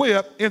 beaten,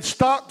 whipped, in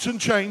stocks and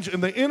chains in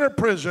the inner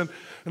prison.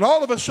 And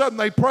all of a sudden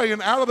they pray,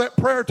 and out of that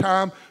prayer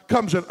time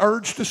comes an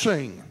urge to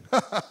sing.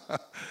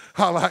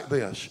 I like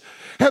this.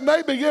 And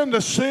they began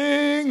to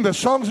sing the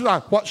songs.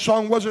 What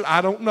song was it?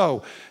 I don't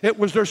know. It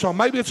was their song.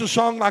 Maybe it's a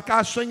song like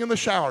I sing in the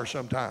shower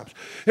sometimes.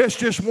 It's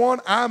just one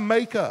I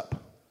make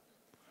up.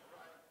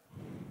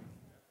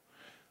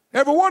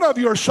 Every one of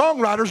you are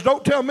songwriters.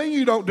 Don't tell me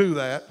you don't do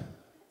that.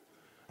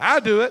 I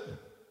do it.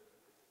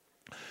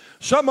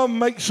 Some of them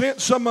make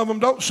sense, some of them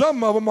don't.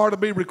 Some of them are to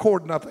be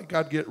recorded, and I think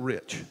I'd get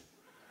rich.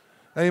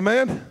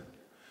 Amen?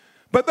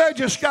 But they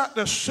just got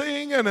to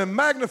singing and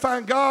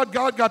magnifying God.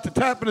 God got to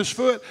tapping his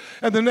foot,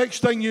 and the next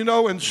thing you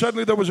know, and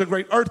suddenly there was a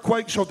great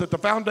earthquake so that the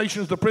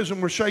foundations of the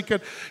prison were shaken,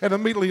 and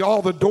immediately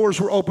all the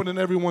doors were open and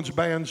everyone's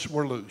bands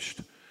were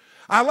loosed.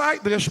 I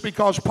like this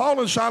because Paul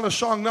and Silas'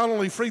 song not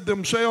only freed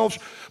themselves,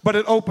 but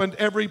it opened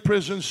every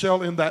prison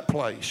cell in that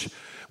place.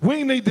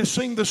 We need to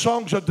sing the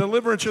songs of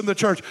deliverance in the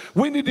church.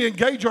 We need to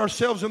engage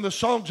ourselves in the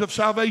songs of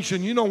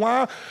salvation. You know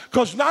why?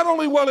 Because not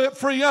only will it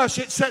free us,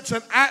 it sets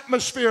an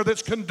atmosphere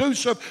that's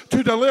conducive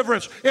to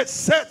deliverance. It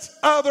sets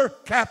other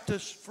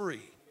captives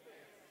free.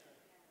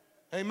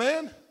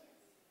 Amen?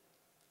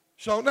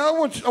 So now I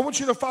want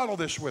you to follow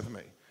this with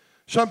me.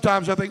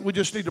 Sometimes I think we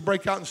just need to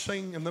break out and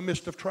sing in the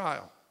midst of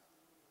trial.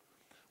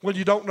 When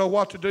you don't know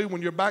what to do,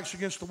 when your back's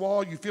against the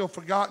wall, you feel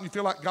forgotten, you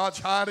feel like God's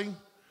hiding.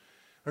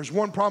 There's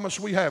one promise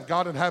we have.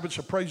 God inhabits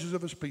the praises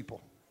of his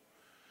people.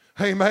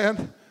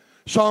 Amen.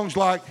 Songs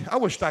like, I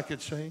wish I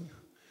could sing.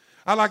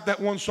 I like that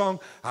one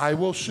song, I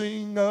will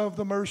sing of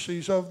the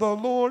mercies of the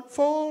Lord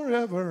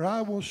forever.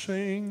 I will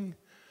sing.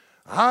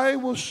 I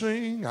will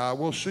sing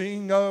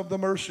of the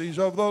mercies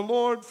of the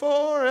Lord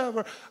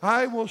forever.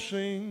 I will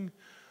sing.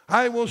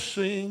 I will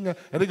sing.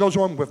 And it goes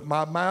on, with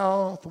my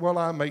mouth will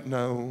I make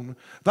known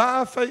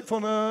thy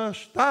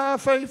faithfulness, thy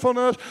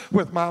faithfulness.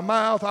 With my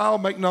mouth I'll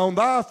make known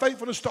thy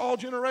faithfulness to all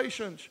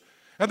generations.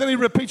 And then he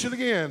repeats it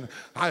again.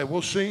 I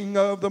will sing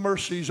of the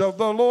mercies of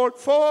the Lord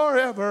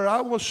forever.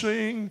 I will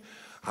sing.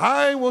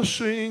 I will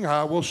sing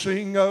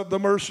of the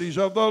mercies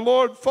of the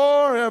Lord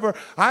forever.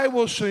 I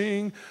will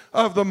sing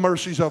of the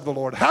mercies of the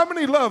Lord. How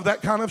many love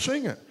that kind of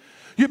singing?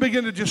 You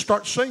begin to just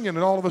start singing, and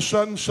all of a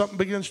sudden something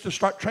begins to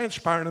start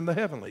transpiring in the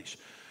heavenlies.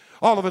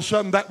 All of a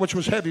sudden, that which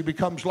was heavy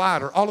becomes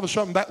lighter. All of a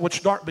sudden, that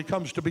which dark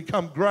becomes to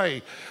become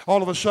gray.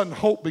 All of a sudden,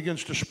 hope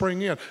begins to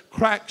spring in.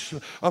 Cracks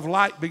of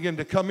light begin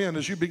to come in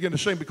as you begin to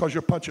sing because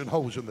you're punching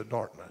holes in the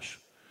darkness.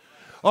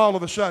 All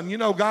of a sudden, you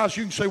know, guys,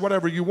 you can say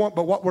whatever you want,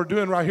 but what we're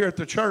doing right here at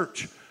the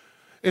church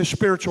is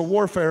spiritual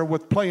warfare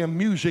with playing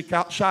music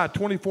outside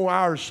 24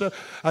 hours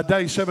a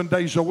day, 7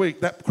 days a week.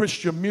 That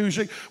Christian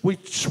music, we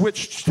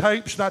switch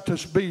tapes not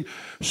to be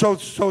so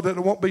that it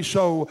won't be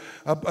so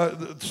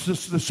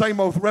the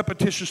same old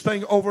repetitious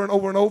thing over and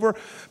over and over.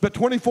 But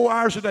 24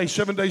 hours a day,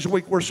 7 days a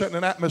week, we're setting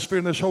an atmosphere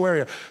in this whole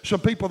area.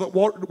 Some people that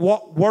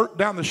work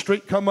down the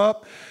street come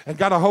up and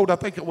got a hold, I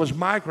think it was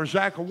Mike or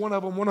Zach or one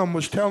of them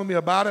was telling me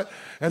about it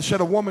and said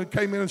a woman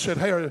came in and said,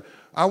 hey,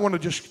 I want to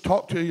just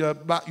talk to you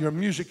about your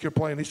music you're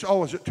playing. He said,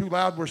 oh, is it too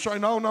loud? We're sorry.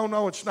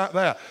 No, it's not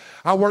that.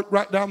 I work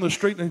right down the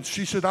street, and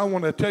she said, I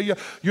want to tell you,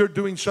 you're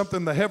doing something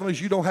in the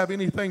heavenlies you don't have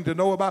anything to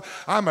know about.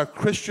 I'm a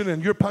Christian,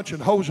 and you're punching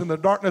holes in the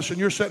darkness, and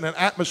you're setting an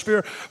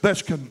atmosphere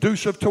that's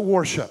conducive to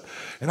worship.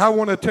 And I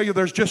want to tell you,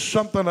 there's just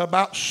something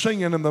about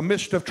singing in the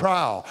midst of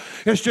trial.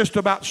 It's just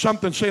about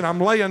something saying, I'm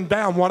laying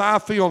down what I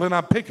feel, and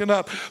I'm picking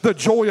up the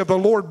joy of the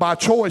Lord by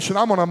choice, and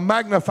I'm going to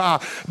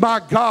magnify my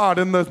God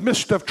in the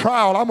midst of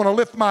trial. I'm going to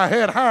lift my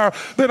head higher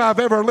than I've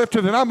ever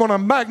lifted, and I'm going to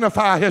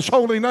magnify His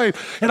holy name,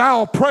 and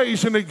I'll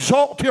praise and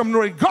exalt Him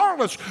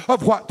regardless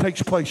of what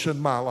takes place in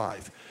my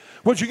life.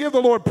 Would you give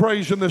the Lord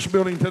praise in this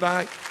building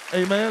tonight?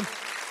 Amen.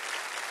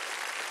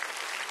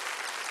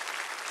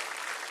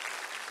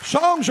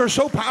 Songs are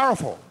so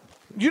powerful.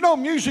 You know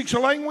music's a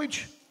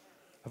language?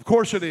 Of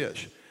course it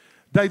is.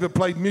 David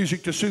played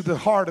music to soothe the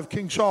heart of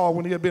King Saul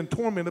when he had been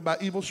tormented by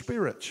evil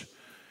spirits.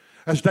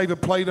 As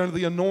David played under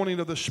the anointing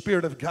of the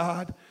Spirit of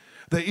God,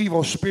 the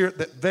evil spirit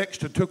that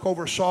vexed and took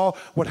over Saul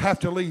would have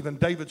to leave, and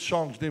David's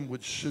songs then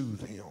would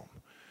soothe him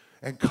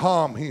and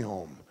calm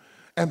him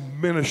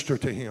and minister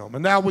to him.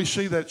 And now we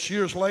see that it's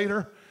years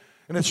later,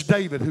 and it's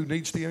David who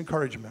needs the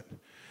encouragement.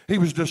 He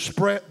was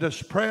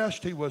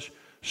depressed. He was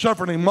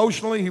suffering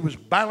emotionally. He was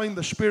battling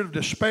the spirit of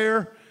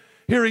despair.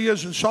 Here he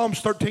is in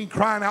Psalms 13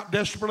 crying out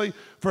desperately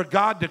for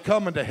God to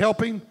come and to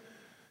help him.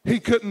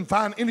 He couldn't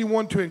find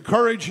anyone to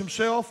encourage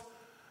himself.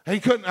 He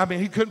couldn't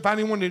find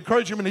anyone to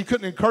encourage him, and he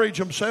couldn't encourage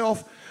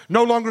himself.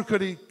 No longer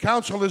could he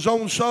counsel his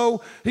own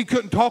soul. He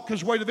couldn't talk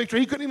his way to victory.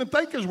 He couldn't even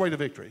think his way to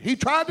victory. He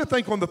tried to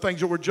think on the things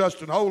that were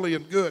just and holy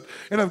and good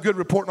and of good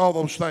report and all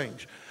those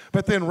things.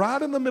 But then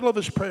right in the middle of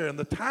his prayer, in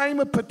the time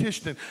of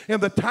petitioning, in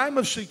the time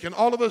of seeking,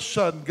 all of a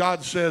sudden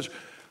God says,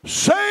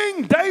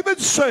 sing, David,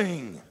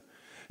 sing.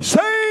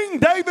 Sing,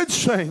 David,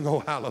 sing. Oh,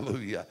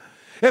 hallelujah.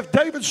 If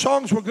David's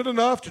songs were good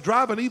enough to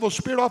drive an evil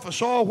spirit off of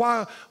Saul,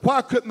 why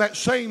couldn't that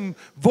same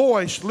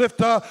voice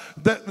lifted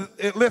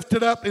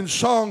up in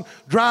song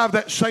drive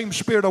that same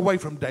spirit away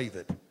from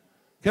David?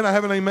 Can I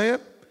have an amen?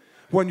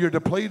 When you're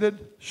depleted,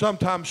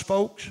 sometimes,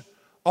 folks,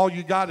 all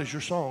you got is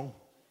your song.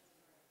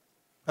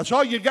 That's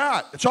all you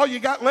got. It's all you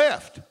got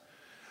left.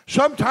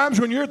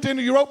 Sometimes when you're at the end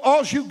of your rope,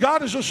 all you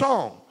got is a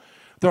song.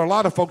 There are a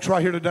lot of folks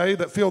right here today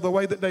that feel the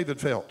way that David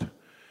felt.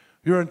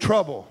 You're in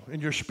trouble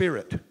in your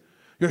spirit.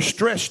 You're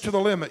stressed to the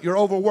limit. You're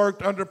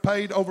overworked,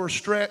 underpaid,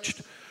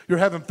 overstretched. You're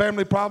having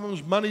family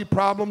problems, money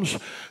problems,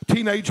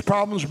 teenage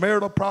problems,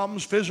 marital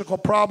problems, physical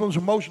problems,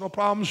 emotional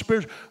problems,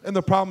 spiritual, and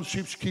the problems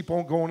just keep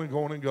on going and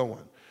going and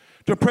going.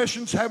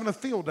 Depression's having a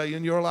field day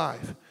in your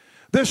life.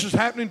 This is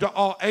happening to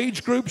all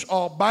age groups,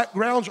 all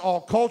backgrounds,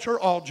 all culture,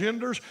 all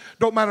genders.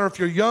 Don't matter if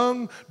you're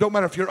young, don't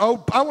matter if you're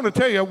old. I want to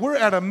tell you, we're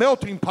at a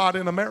melting pot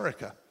in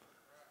America.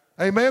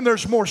 Amen.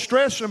 There's more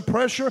stress and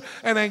pressure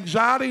and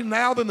anxiety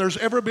now than there's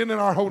ever been in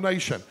our whole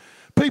nation.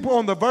 People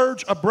on the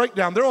verge of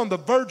breakdown. They're on the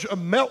verge of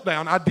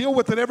meltdown. I deal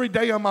with it every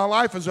day of my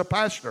life as a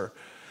pastor.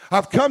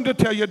 I've come to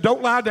tell you,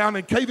 don't lie down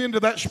and cave into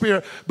that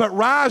spirit, but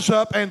rise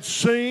up and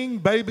sing,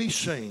 baby,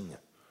 sing.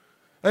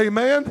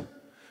 Amen.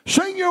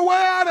 Sing your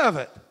way out of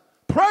it.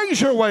 Praise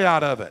your way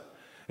out of it.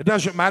 It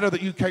doesn't matter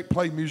that you can't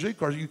play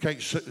music or you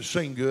can't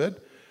sing good.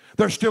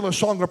 There's still a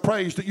song of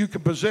praise that you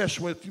can possess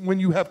with when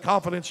you have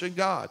confidence in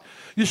God.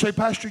 You say,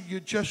 Pastor,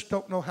 you just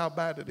don't know how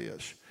bad it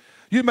is.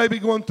 You may be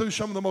going through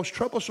some of the most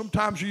troublesome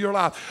times of your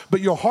life, but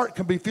your heart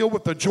can be filled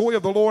with the joy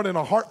of the Lord and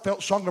a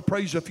heartfelt song of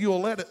praise if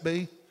you'll let it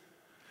be.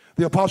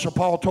 The Apostle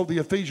Paul told the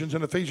Ephesians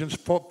in Ephesians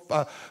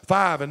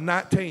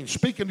 5:19,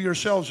 speaking to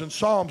yourselves in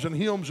psalms and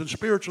hymns and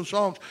spiritual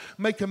songs,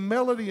 make a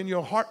melody in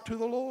your heart to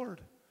the Lord.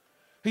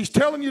 He's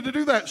telling you to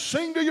do that.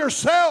 Sing to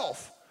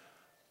yourself.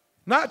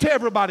 Not to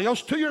everybody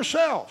else, to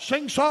yourself.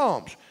 Sing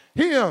psalms,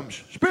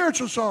 hymns,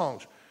 spiritual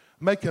songs.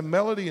 Make a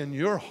melody in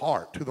your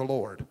heart to the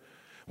Lord.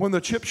 When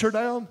the chips are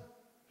down,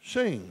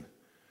 sing.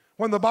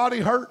 When the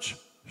body hurts,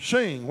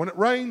 sing. When it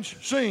rains,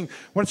 sing.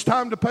 When it's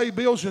time to pay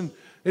bills and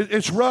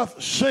it's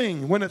rough,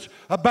 sing. When it's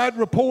a bad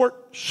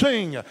report,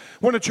 sing.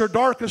 When it's your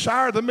darkest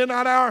hour, the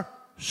midnight hour,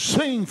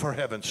 sing for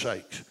heaven's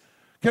sakes.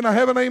 Can I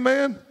have an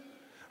amen?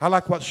 I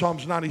like what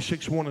Psalms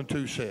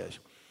 96:1-2 says.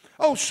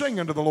 Oh, sing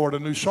unto the Lord a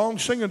new song.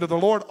 Sing unto the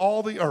Lord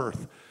all the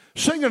earth.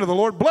 Sing unto the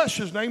Lord. Bless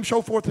His name.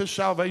 Show forth His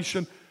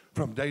salvation.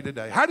 from day to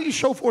day. How do you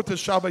show forth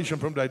this salvation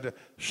from day to day?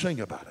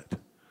 Sing about it.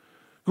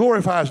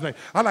 Glorify his name.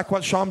 I like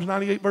what Psalms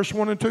 98 verse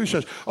 1 and 2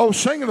 says. Oh,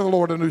 sing unto the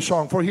Lord a new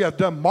song, for he hath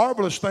done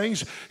marvelous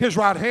things. His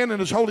right hand and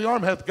his holy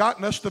arm hath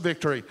gotten us the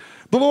victory.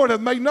 The Lord hath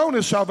made known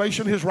his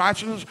salvation, his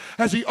righteousness,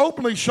 as he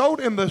openly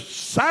showed in the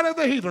sight of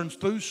the heathens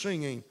through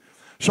singing.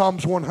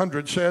 Psalms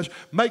 100 says,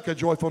 make a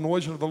joyful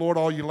noise unto the Lord,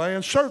 all ye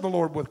lands. Serve the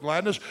Lord with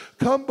gladness.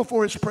 Come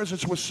before his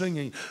presence with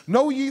singing.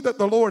 Know ye that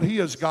the Lord, he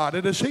is God.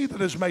 It is he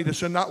that has made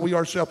us and not we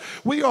ourselves.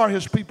 We are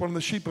his people and the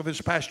sheep of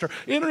his pasture.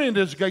 Enter into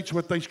his gates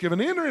with thanksgiving.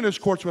 Enter in his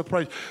courts with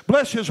praise.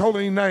 Bless his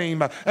holy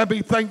name and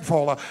be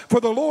thankful. For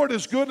the Lord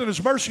is good and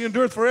his mercy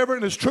endureth forever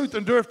and his truth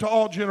endureth to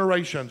all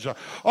generations.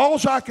 All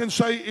I can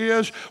say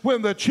is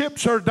when the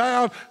chips are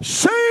down,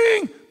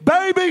 sing,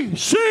 baby,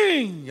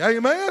 sing.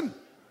 Amen.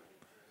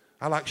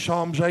 I like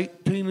Psalms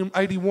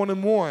 81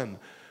 and 1.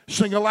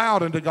 Sing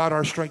aloud unto God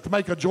our strength.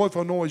 Make a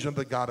joyful noise unto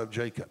the God of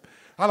Jacob.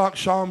 I like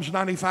Psalms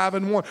 95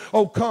 and 1.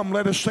 Oh, come,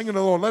 let us sing unto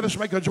the Lord. Let us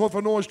make a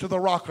joyful noise to the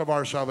rock of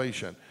our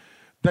salvation.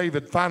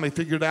 David finally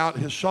figured out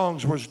his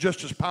songs was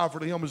just as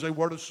powerful to him as they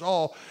were to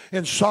Saul.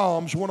 In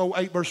Psalms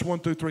 108, verse 1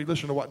 through 3,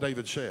 listen to what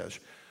David says.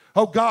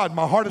 Oh, God,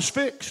 my heart is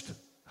fixed.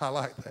 I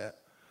like that.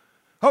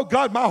 Oh,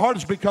 God, my heart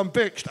has become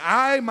fixed.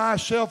 I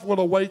myself will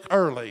awake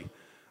early.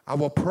 I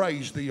will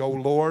praise thee, O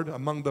Lord,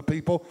 among the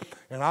people,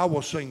 and I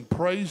will sing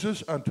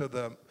praises unto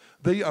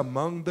thee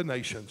among the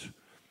nations. In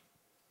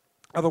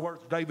other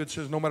words, David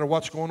says, no matter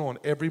what's going on,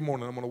 every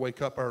morning I'm going to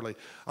wake up early.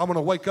 I'm going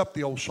to wake up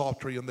the old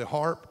psaltery and the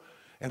harp,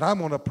 and I'm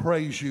going to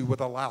praise you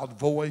with a loud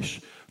voice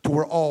to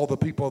where all the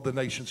people of the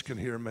nations can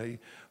hear me.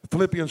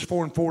 Philippians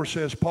 4 and 4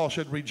 says, Paul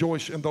said,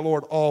 rejoice in the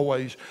Lord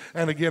always.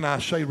 And again, I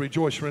say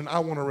rejoice. And I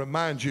want to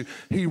remind you,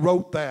 he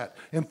wrote that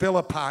in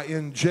Philippi,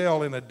 in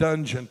jail, in a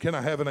dungeon. Can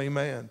I have an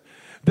amen?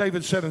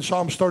 David said in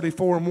Psalms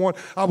 34 and 1,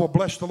 I will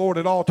bless the Lord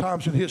at all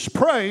times, and his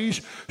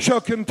praise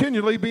shall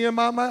continually be in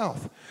my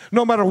mouth.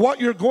 No matter what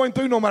you're going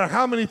through, no matter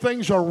how many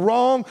things are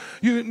wrong,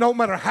 no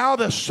matter how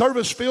the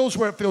service feels,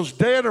 whether it feels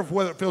dead or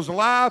whether it feels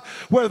alive,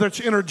 whether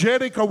it's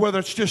energetic or whether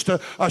it's just a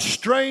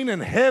strain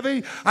and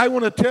heavy, I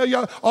want to tell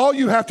you, all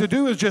you have to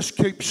do is just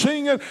keep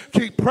singing,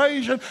 keep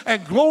praising,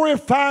 and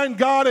glorifying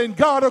God, and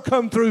God will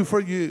come through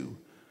for you.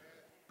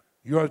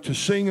 You are to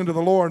sing unto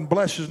the Lord and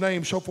bless his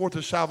name, so forth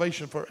is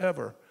salvation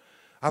forever.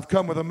 I've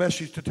come with a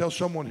message to tell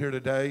someone here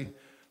today,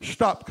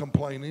 stop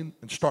complaining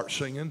and start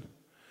singing.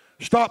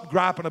 Stop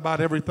griping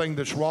about everything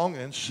that's wrong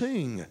and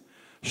sing.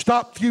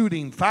 Stop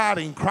feuding,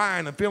 fighting,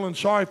 crying, and feeling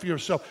sorry for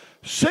yourself.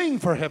 Sing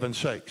for heaven's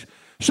sakes.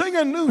 Sing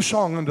a new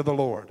song unto the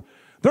Lord.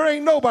 There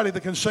ain't nobody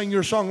that can sing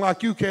your song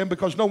like you can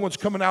because no one's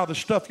coming out of the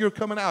stuff you're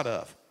coming out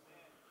of.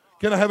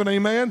 Can I have an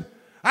amen?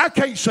 I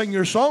can't sing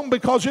your song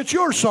because it's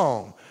your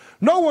song.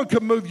 No one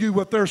can move you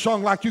with their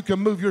song like you can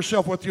move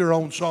yourself with your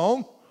own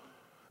song.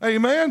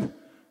 Amen?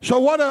 So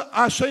what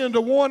I say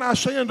unto one, I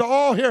say unto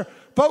all here.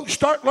 Folks,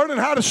 start learning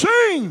how to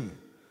sing.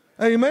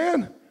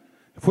 Amen?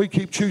 If we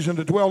keep choosing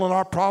to dwell on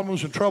our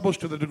problems and troubles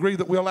to the degree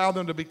that we allow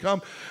them to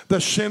become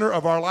the center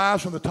of our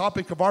lives and the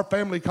topic of our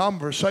family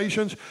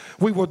conversations,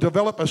 we will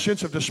develop a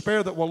sense of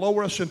despair that will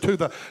lower us into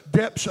the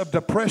depths of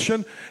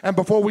depression. And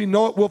before we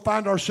know it, we'll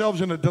find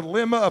ourselves in a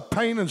dilemma of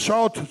pain and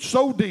sorrow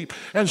so deep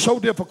and so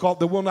difficult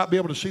that we'll not be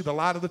able to see the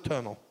light of the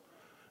tunnel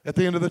at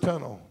the end of the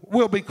tunnel.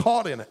 We'll be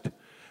caught in it.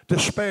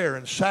 Despair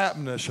and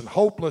sadness and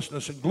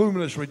hopelessness and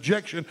gloominess,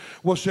 rejection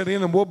will set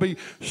in, and we'll be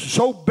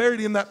so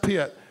buried in that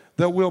pit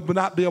that we'll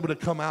not be able to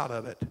come out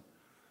of it.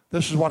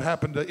 This is what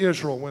happened to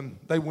Israel when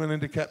they went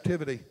into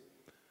captivity.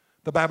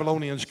 The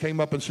Babylonians came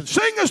up and said,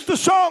 sing us the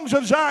songs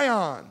of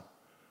Zion.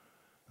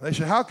 They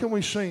said, how can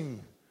we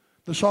sing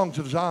the songs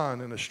of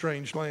Zion in a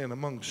strange land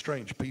among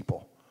strange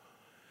people?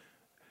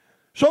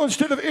 So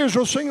instead of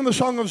Israel singing the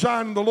song of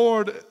Zion and the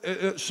Lord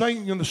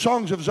singing the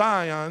songs of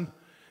Zion,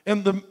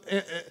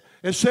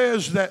 it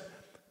says that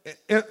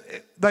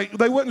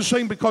they wouldn't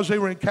sing because they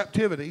were in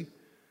captivity.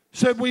 It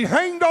said, we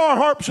hanged our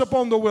harps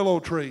upon the willow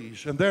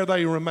trees, and there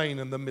they remain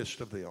in the midst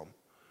of them.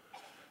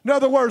 In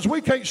other words, we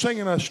can't sing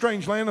in a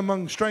strange land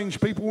among strange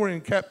people. We're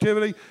in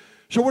captivity.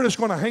 So we're just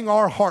going to hang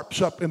our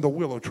harps up in the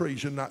willow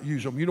trees and not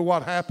use them. You know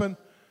what happened?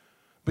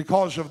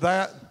 Because of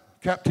that,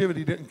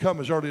 captivity didn't come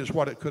as early as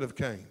what it could have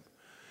came.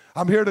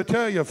 I'm here to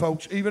tell you,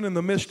 folks, even in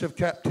the midst of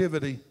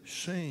captivity,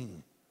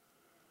 sing.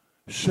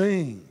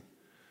 Sing.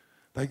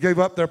 They gave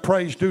up their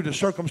praise due to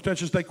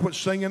circumstances. They quit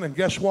singing, and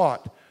guess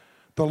what?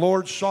 The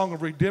Lord's song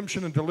of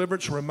redemption and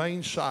deliverance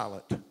remains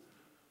silent.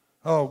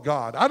 Oh,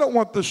 God. I don't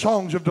want the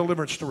songs of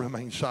deliverance to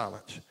remain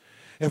silent.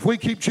 If we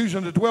keep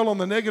choosing to dwell on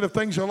the negative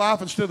things of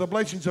life instead of the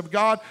blessings of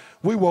God,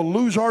 we will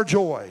lose our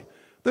joy.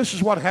 This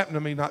is what happened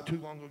to me not too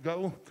long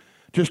ago.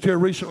 Just here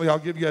recently, I'll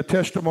give you a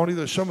testimony.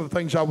 There's some of the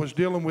things I was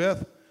dealing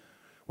with.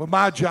 With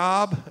my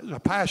job as a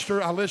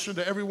pastor, I listen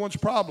to everyone's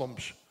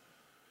problems.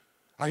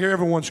 I hear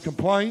everyone's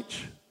complaints.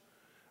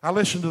 I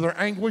listen to their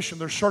anguish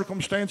and their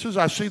circumstances.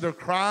 I see their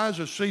cries.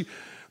 I see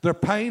their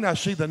pain. I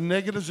see the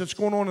negatives that's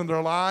going on in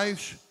their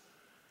lives.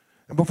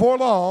 And before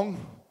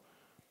long,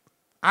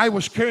 I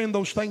was carrying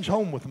those things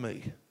home with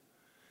me.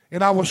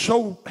 And I was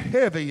so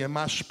heavy in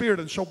my spirit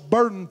and so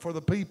burdened for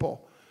the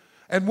people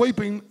and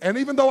weeping. And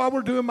even though I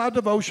was doing my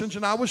devotions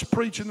and I was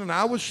preaching and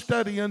I was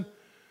studying,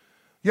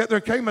 yet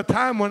there came a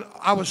time when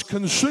I was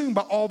consumed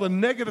by all the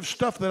negative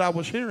stuff that I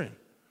was hearing.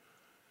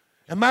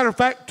 As a matter of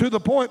fact, to the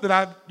point that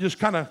I just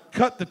kind of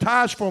cut the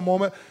ties for a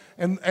moment,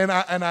 and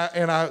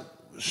the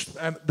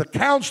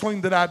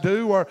counseling that I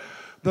do or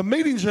the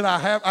meetings that I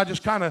have, I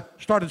just kind of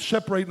started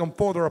separating them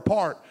further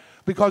apart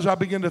because I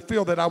began to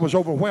feel that I was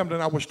overwhelmed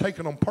and I was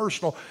taking them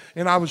personal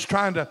and I was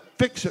trying to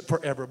fix it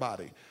for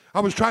everybody. I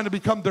was trying to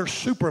become their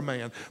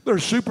Superman, their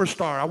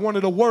superstar. I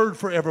wanted a word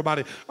for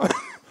everybody.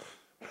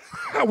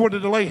 I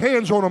wanted to lay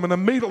hands on them and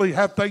immediately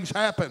have things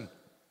happen.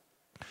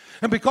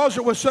 And because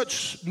there was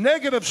such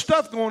negative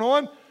stuff going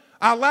on,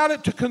 I allowed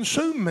it to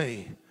consume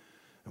me.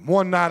 And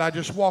one night I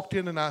just walked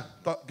in and I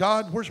thought,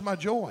 God, where's my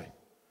joy?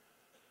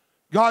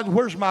 God,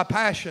 where's my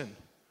passion?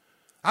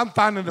 I'm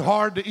finding it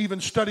hard to even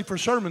study for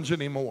sermons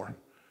anymore.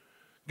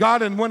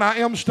 God, and when I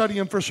am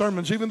studying for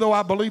sermons, even though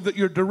I believe that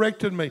you're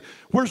directing me,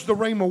 where's the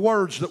rhema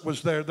words that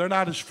was there? They're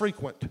not as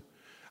frequent.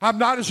 I'm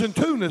not as in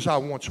tune as I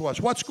once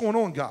was. What's going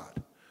on, God?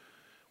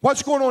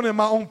 What's going on in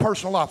my own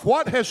personal life?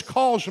 What has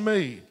caused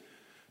me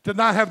to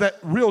not have that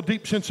real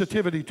deep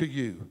sensitivity to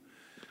you?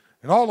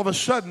 And all of a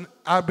sudden,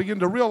 I began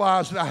to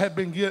realize that I had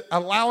been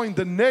allowing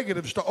the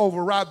negatives to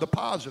override the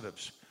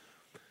positives.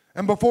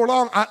 And before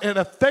long, it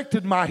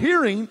affected my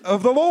hearing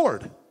of the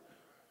Lord.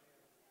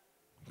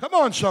 Come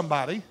on,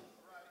 somebody.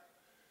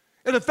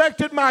 It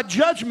affected my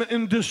judgment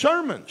and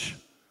discernments.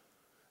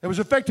 It was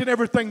affecting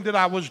everything that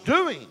I was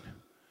doing.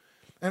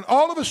 And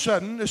all of a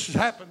sudden, this has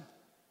happened.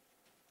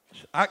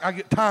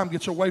 Time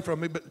gets away from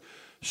me, but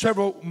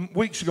several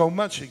weeks ago,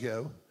 months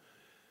ago,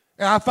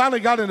 and I finally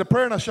got into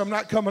prayer and I said, I'm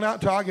not coming out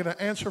until I get an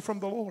answer from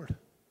the Lord.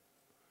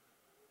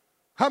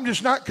 I'm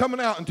just not coming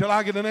out until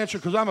I get an answer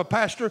because I'm a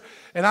pastor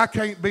and I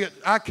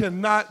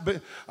cannot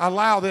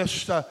allow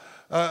this to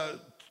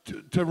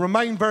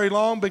remain very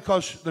long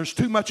because there's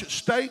too much at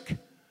stake.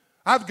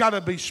 I've got to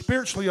be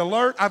spiritually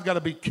alert. I've got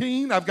to be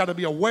keen. I've got to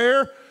be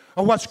aware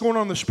of what's going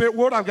on in the spirit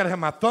world. I've got to have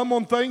my thumb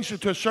on things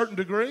to a certain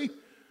degree.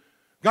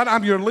 God,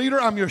 I'm your leader.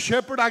 I'm your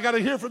shepherd. I got to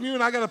hear from you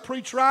and I got to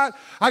preach right.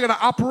 I got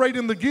to operate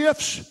in the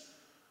gifts.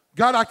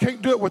 God, I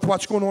can't do it with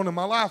what's going on in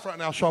my life right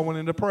now. So I went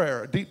into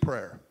prayer, a deep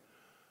prayer.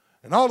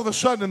 And all of a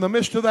sudden, in the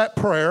midst of that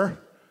prayer,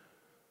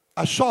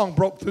 a song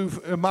broke through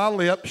in my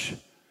lips,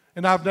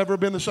 and I've never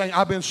been the same.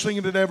 I've been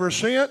singing it ever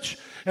since.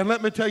 And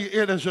let me tell you,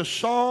 it is a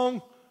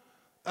song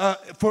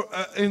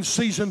in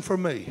season for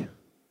me.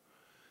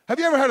 Have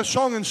you ever had a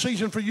song in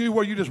season for you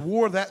where you just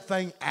wore that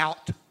thing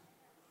out?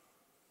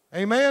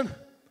 Amen?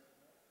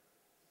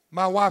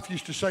 My wife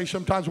used to say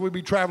sometimes we'd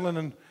be traveling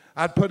and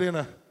I'd put in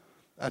a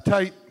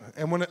tape,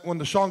 and when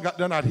the song got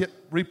done, I'd hit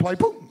replay,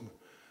 boom.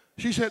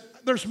 She said,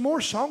 there's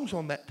more songs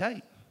on that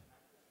tape.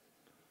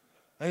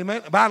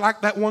 Amen. But I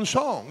liked that one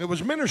song. It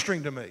was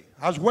ministering to me.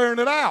 I was wearing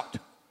it out.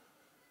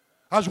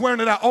 I was wearing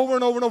it out over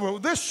and over and over.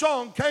 This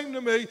song came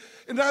to me,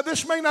 and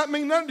this may not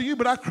mean nothing to you,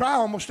 but I cry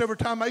almost every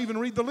time I even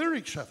read the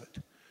lyrics of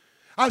it.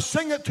 I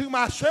sing it to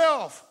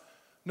myself.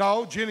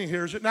 No, Jenny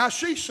hears it. Now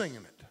she's singing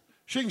it.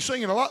 She can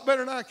sing it a lot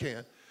better than I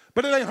can.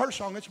 But it ain't her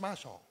song, it's my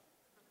song.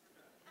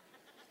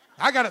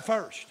 I got it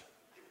first.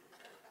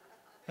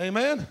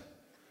 Amen.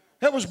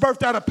 It was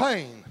birthed out of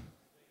pain.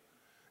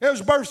 It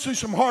was birthed through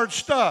some hard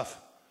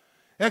stuff.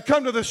 It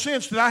come to the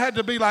sense that I had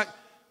to be like,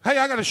 hey,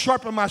 I got to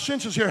sharpen my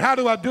senses here. How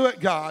do I do it,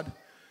 God?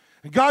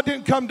 And God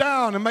didn't come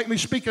down and make me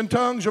speak in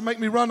tongues or make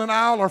me run an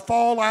aisle or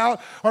fall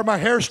out or my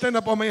hair stand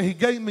up on me. He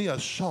gave me a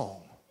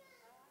song.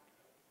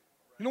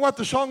 You know what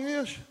the song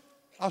is?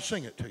 I'll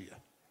sing it to you.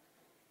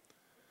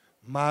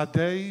 My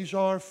days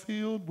are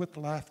filled with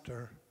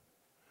laughter.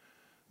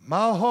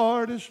 My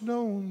heart has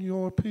known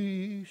your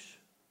peace.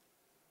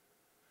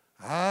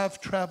 I've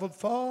traveled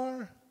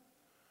far,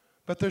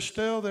 but there's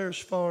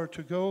far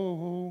to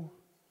go.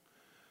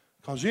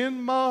 'Cause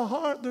in my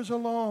heart there's a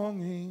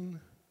longing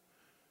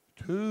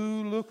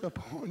to look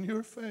upon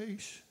your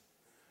face.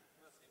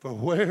 For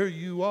where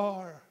you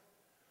are,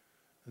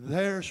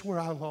 there's where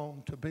I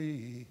long to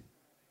be.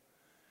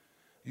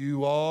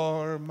 You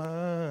are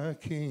my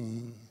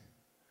King.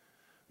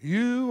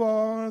 You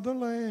are the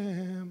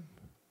Lamb,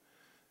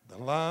 the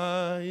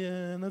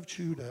Lion of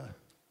Judah,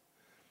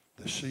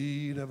 the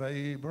seed of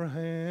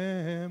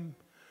Abraham,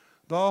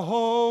 the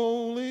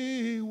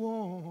Holy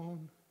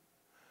One,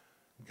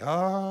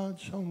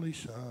 God's only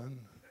Son.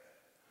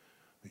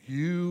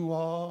 You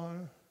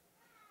are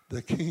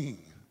the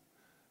King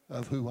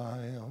of who I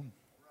am.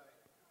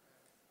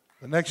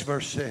 The next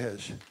verse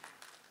says,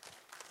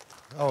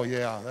 oh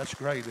yeah, that's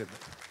great, isn't it?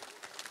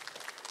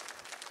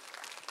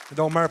 It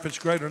don't matter if it's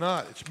great or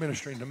not, it's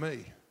ministering to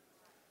me.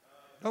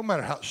 Don't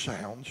matter how it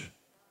sounds.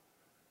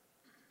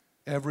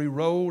 Every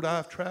road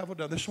I've traveled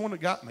down, this is one that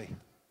got me.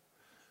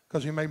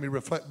 Because he made me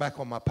reflect back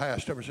on my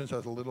past ever since I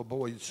was a little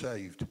boy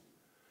saved.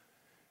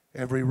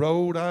 Every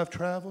road I've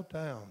traveled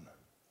down,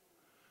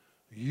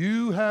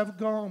 you have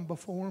gone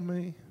before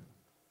me.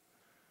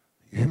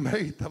 You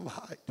made the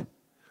light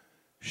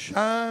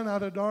shine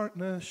out of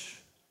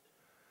darkness.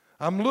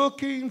 I'm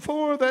looking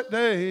for that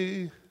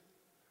day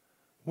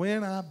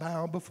when I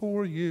bow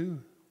before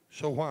you.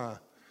 So why?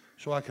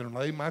 So I can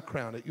lay my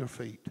crown at your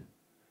feet.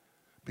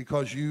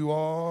 Because you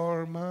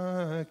are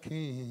my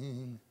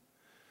King.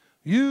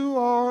 You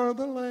are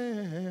the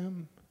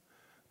Lamb,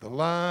 the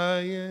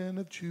Lion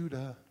of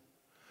Judah,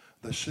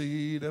 the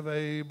seed of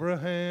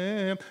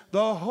Abraham,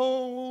 the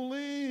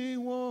Holy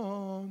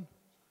One,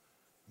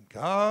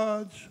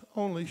 God's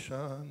only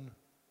Son.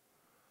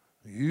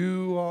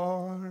 You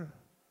are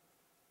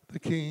the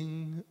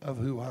King of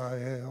who I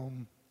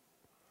am.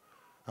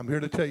 I'm here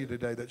to tell you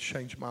today that's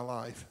changed my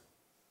life.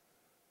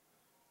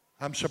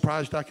 I'm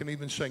surprised I can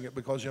even sing it,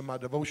 because in my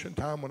devotion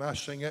time when I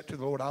sing it to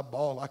the Lord, I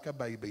bawl like a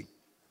baby.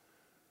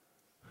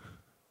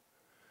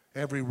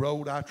 Every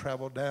road I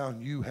travel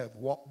down, you have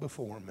walked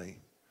before me.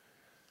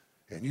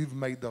 And you've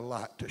made the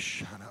light to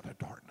shine out of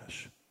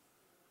darkness.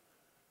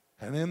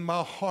 And in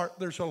my heart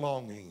there's a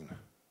longing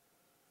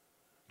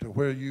to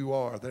where you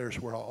are. There's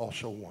where I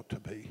also want to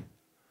be.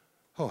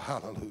 Oh,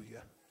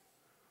 hallelujah.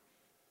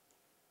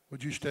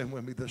 Would you stand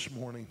with me this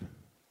morning?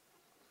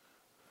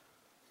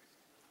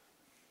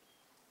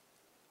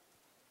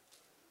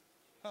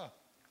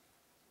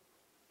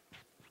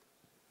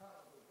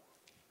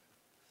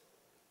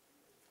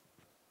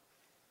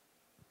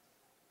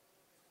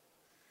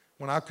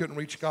 When I couldn't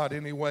reach God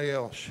any way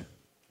else,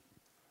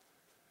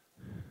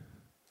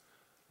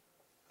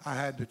 I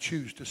had to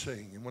choose to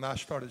sing. And when I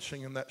started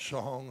singing that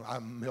song, I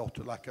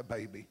melted like a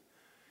baby.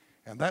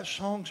 And that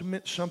song's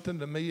meant something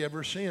to me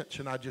ever since,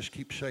 and I just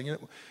keep singing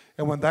it.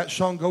 And when that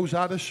song goes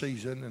out of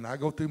season and I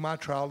go through my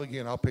trial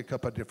again, I'll pick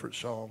up a different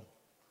song.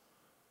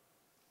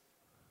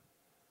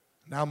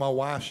 Now my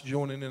wife's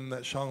joining in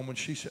that song. When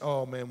she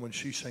oh man, when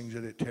she sings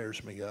it, it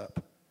tears me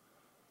up.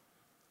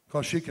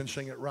 Because she can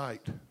sing it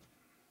right.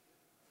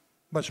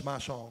 But it's my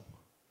song.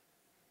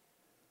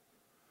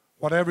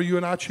 Whatever you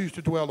and I choose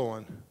to dwell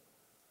on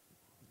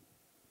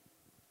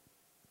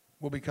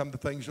will become the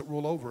things that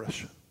rule over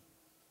us.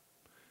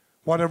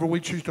 Whatever we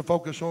choose to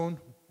focus on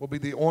will be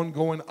the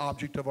ongoing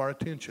object of our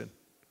attention.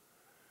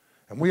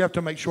 And we have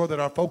to make sure that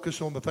our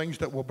focus on the things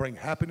that will bring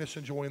happiness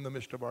and joy in the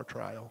midst of our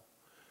trial.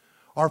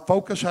 Our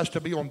focus has to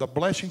be on the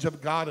blessings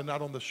of God and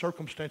not on the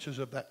circumstances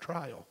of that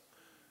trial.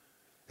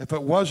 If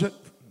it wasn't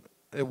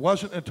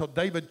until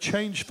David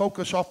changed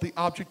focus off the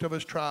object of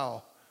his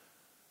trial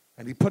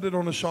and he put it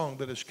on a song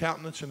that his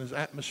countenance and his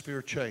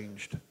atmosphere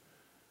changed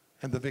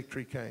and the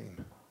victory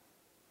came.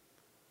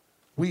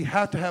 We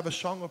have to have a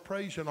song of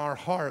praise in our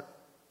heart,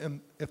 and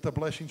if the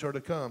blessings are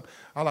to come.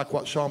 I like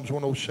what Psalms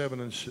 107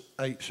 and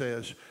 8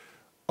 says.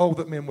 Oh,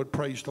 that men would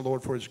praise the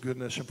Lord for his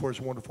goodness and for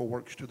his wonderful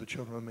works to the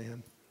children of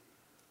men.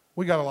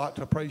 We got a lot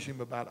to praise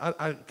him about.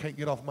 I can't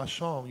get off my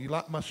song. You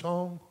like my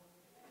song?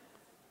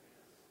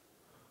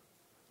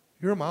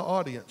 You're my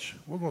audience.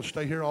 We're going to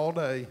stay here all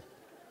day.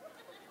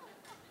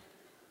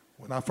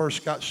 When I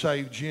first got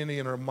saved, Jenny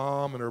and her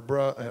mom and her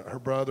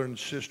brother and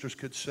sisters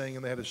could sing,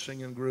 and they had a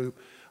singing group.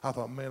 I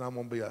thought, man, I'm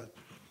going to be a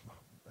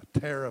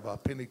terror of a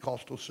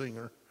Pentecostal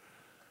singer.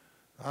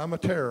 I'm a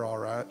terror, all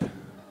right.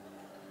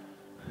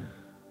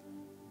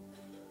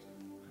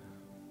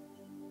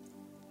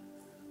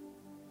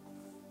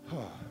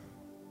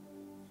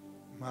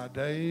 My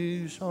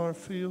days are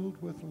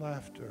filled with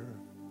laughter.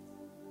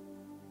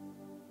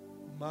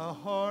 My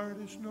heart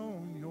has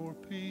known your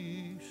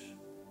peace.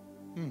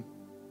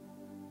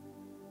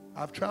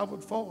 I've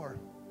traveled far.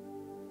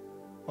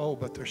 Oh,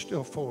 but there's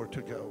still far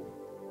to go.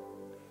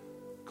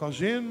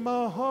 'Cause in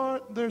my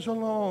heart there's a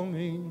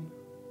longing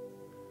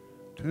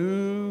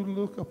to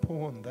look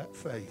upon that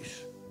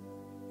face.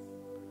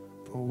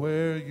 For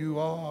where you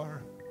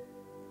are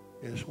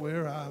is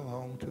where I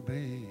long to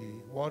be.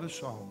 What a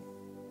song.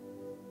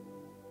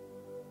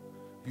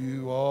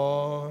 You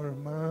are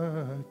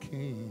my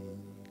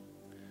King.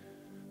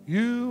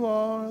 You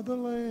are the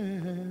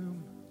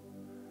Lamb,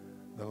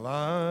 the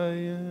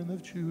Lion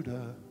of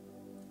Judah,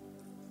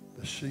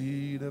 the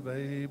seed of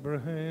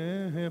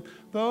Abraham,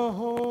 the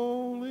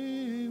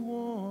Holy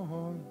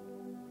One,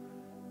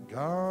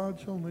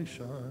 God's only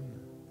Son.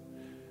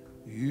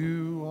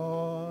 You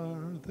are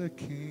the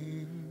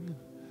King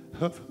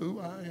of who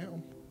I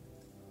am.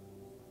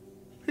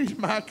 He's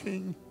my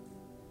King.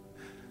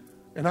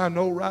 And I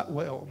know right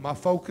well, my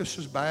focus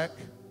is back.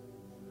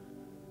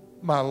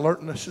 My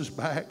alertness is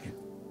back.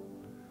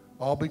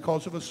 All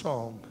because of a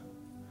song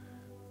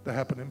that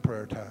happened in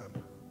prayer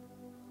time.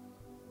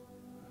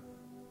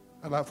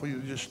 I'd like for you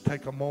to just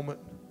take a moment,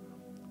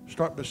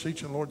 start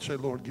beseeching the Lord, and say,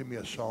 Lord, give me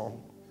a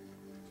song.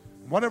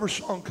 Whatever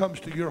song comes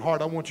to your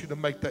heart, I want you to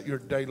make that your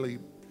daily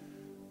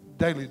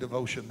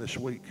devotion this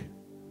week.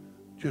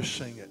 Just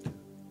sing it.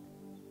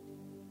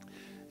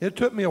 It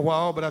took me a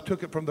while, but I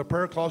took it from the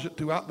prayer closet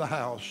throughout the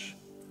house.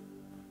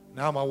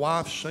 Now my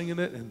wife's singing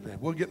it,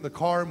 and we'll get in the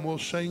car and we'll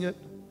sing it.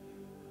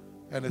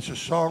 And it's a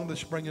song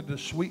that's bringing the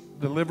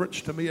sweet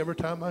deliverance to me every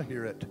time I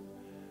hear it.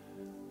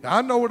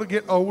 I know it'll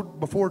get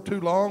old before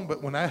too long,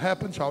 but when that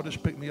happens, I'll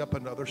just pick me up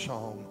another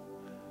song.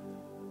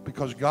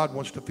 Because God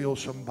wants to fill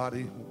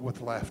somebody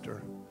with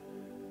laughter.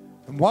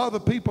 And while the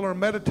people are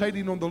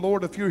meditating on the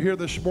Lord, if you're here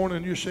this morning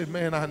and you say,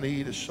 man, I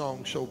need a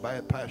song so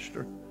bad,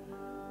 Pastor.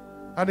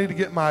 I need to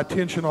get my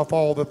attention off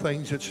all the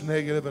things that's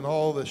negative and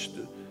all this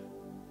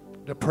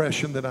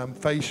depression that I'm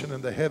facing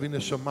and the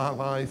heaviness of my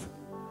life.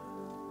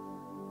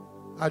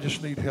 I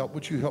just need help.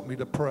 Would you help me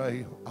to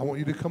pray? I want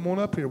you to come on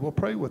up here. We'll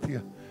pray with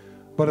you.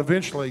 But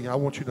eventually, I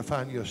want you to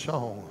find you a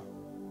song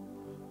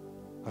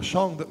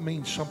that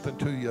means something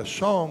to you, a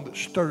song that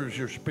stirs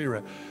your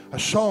spirit, a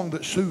song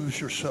that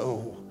soothes your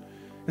soul.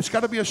 It's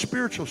got to be a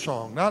spiritual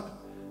song,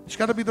 it's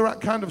got to be the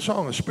right kind of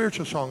song, a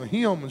spiritual song, a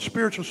hymn and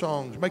spiritual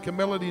songs. Make a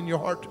melody in your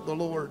heart to the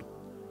Lord.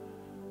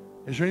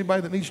 Is there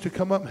anybody that needs to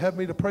come up and have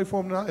me to pray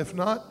for them now? If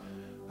not,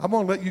 I'm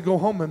going to let you go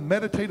home and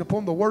meditate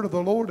upon the word of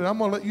the Lord, and I'm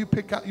going to let you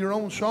pick out your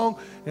own song,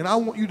 and I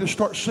want you to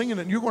start singing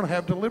it, and you're going to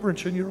have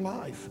deliverance in your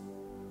life.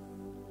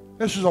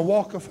 This is a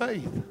walk of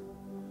faith.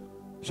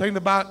 It's ain't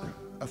about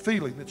a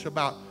feeling. It's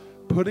about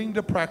putting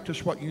to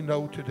practice what you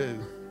know to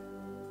do.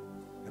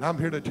 And I'm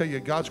here to tell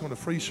you, God's going to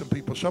free some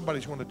people.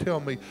 Somebody's going to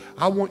tell me,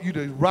 I want you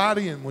to write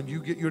in when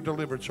you get your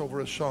deliverance over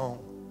a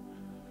song.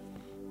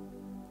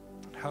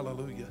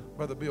 Hallelujah.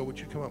 Brother Bill, would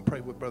you come up and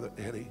pray with Brother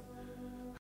Eddie?